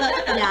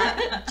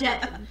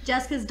 Yeah.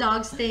 Jessica's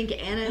dogs think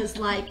Anna's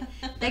like,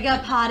 they go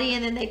potty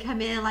and then they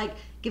come in like,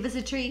 give us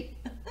a treat.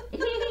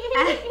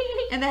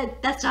 And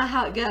that's not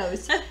how it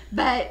goes.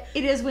 But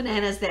it is when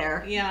Anna's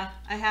there. Yeah,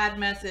 I had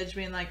message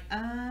being like,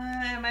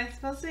 am I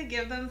supposed to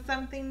give them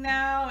something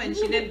now? And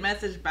she didn't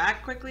message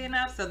back quickly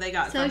enough, so they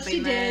got So something she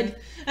then. did.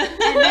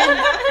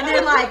 And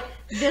they're like,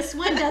 this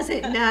one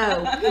doesn't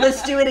know.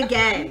 Let's do it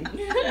again.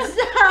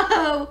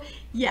 So,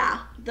 yeah.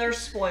 They're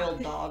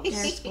spoiled dogs.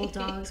 They're spoiled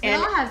dogs. We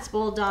And- all have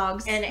spoiled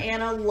dogs. And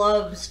Anna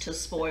loves to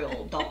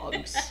spoil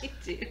dogs. I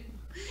do.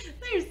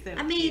 They're so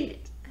I mean, cute.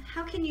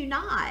 how can you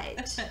not?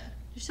 They're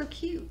so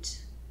cute.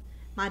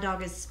 My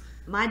dog is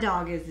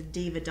a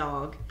diva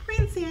dog.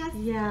 Princess.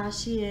 Yeah,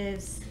 she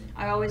is.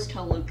 I always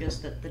tell Lucas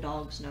that the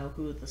dogs know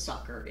who the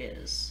sucker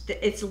is.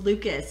 It's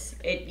Lucas.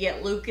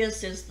 Yet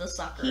Lucas is the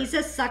sucker. He's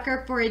a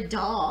sucker for a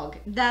dog.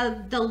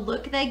 The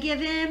look they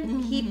give him,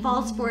 he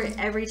falls for it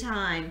every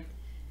time.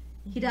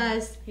 He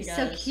does. He He's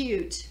so does.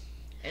 cute.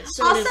 And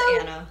so does Also-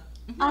 Anna.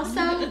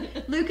 Also,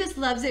 Lucas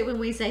loves it when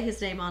we say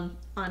his name on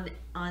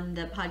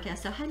the podcast.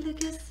 So hi,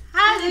 Lucas.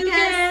 Hi,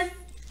 Lucas.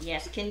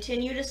 Yes,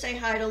 continue to say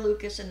hi to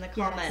Lucas in the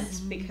comments Yes.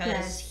 because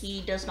Yes. he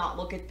does not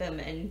look at them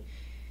and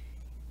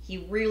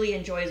he really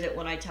enjoys it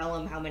when I tell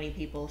him how many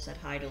people said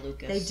hi to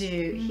Lucas. They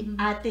do.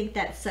 I think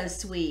that's so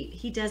sweet.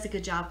 He does a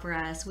good job for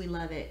us. We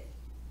love it.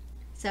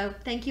 So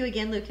thank you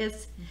again,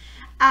 Lucas.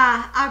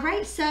 All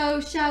right. So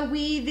shall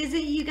we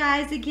visit you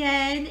guys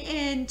again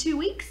in 2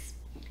 weeks?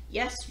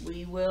 Yes,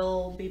 we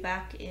will be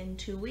back in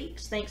 2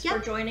 weeks. Thanks for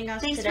Yep. joining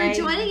us Thanks today. for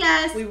joining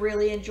us. We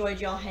really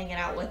enjoyed y'all hanging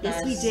out with Yes,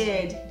 us. we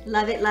did.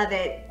 Love it. Love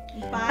it.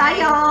 Bye. Bye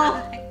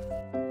y'all.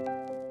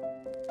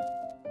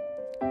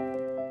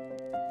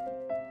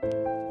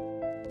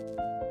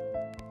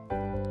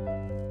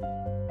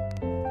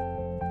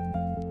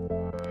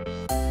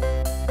 Bye.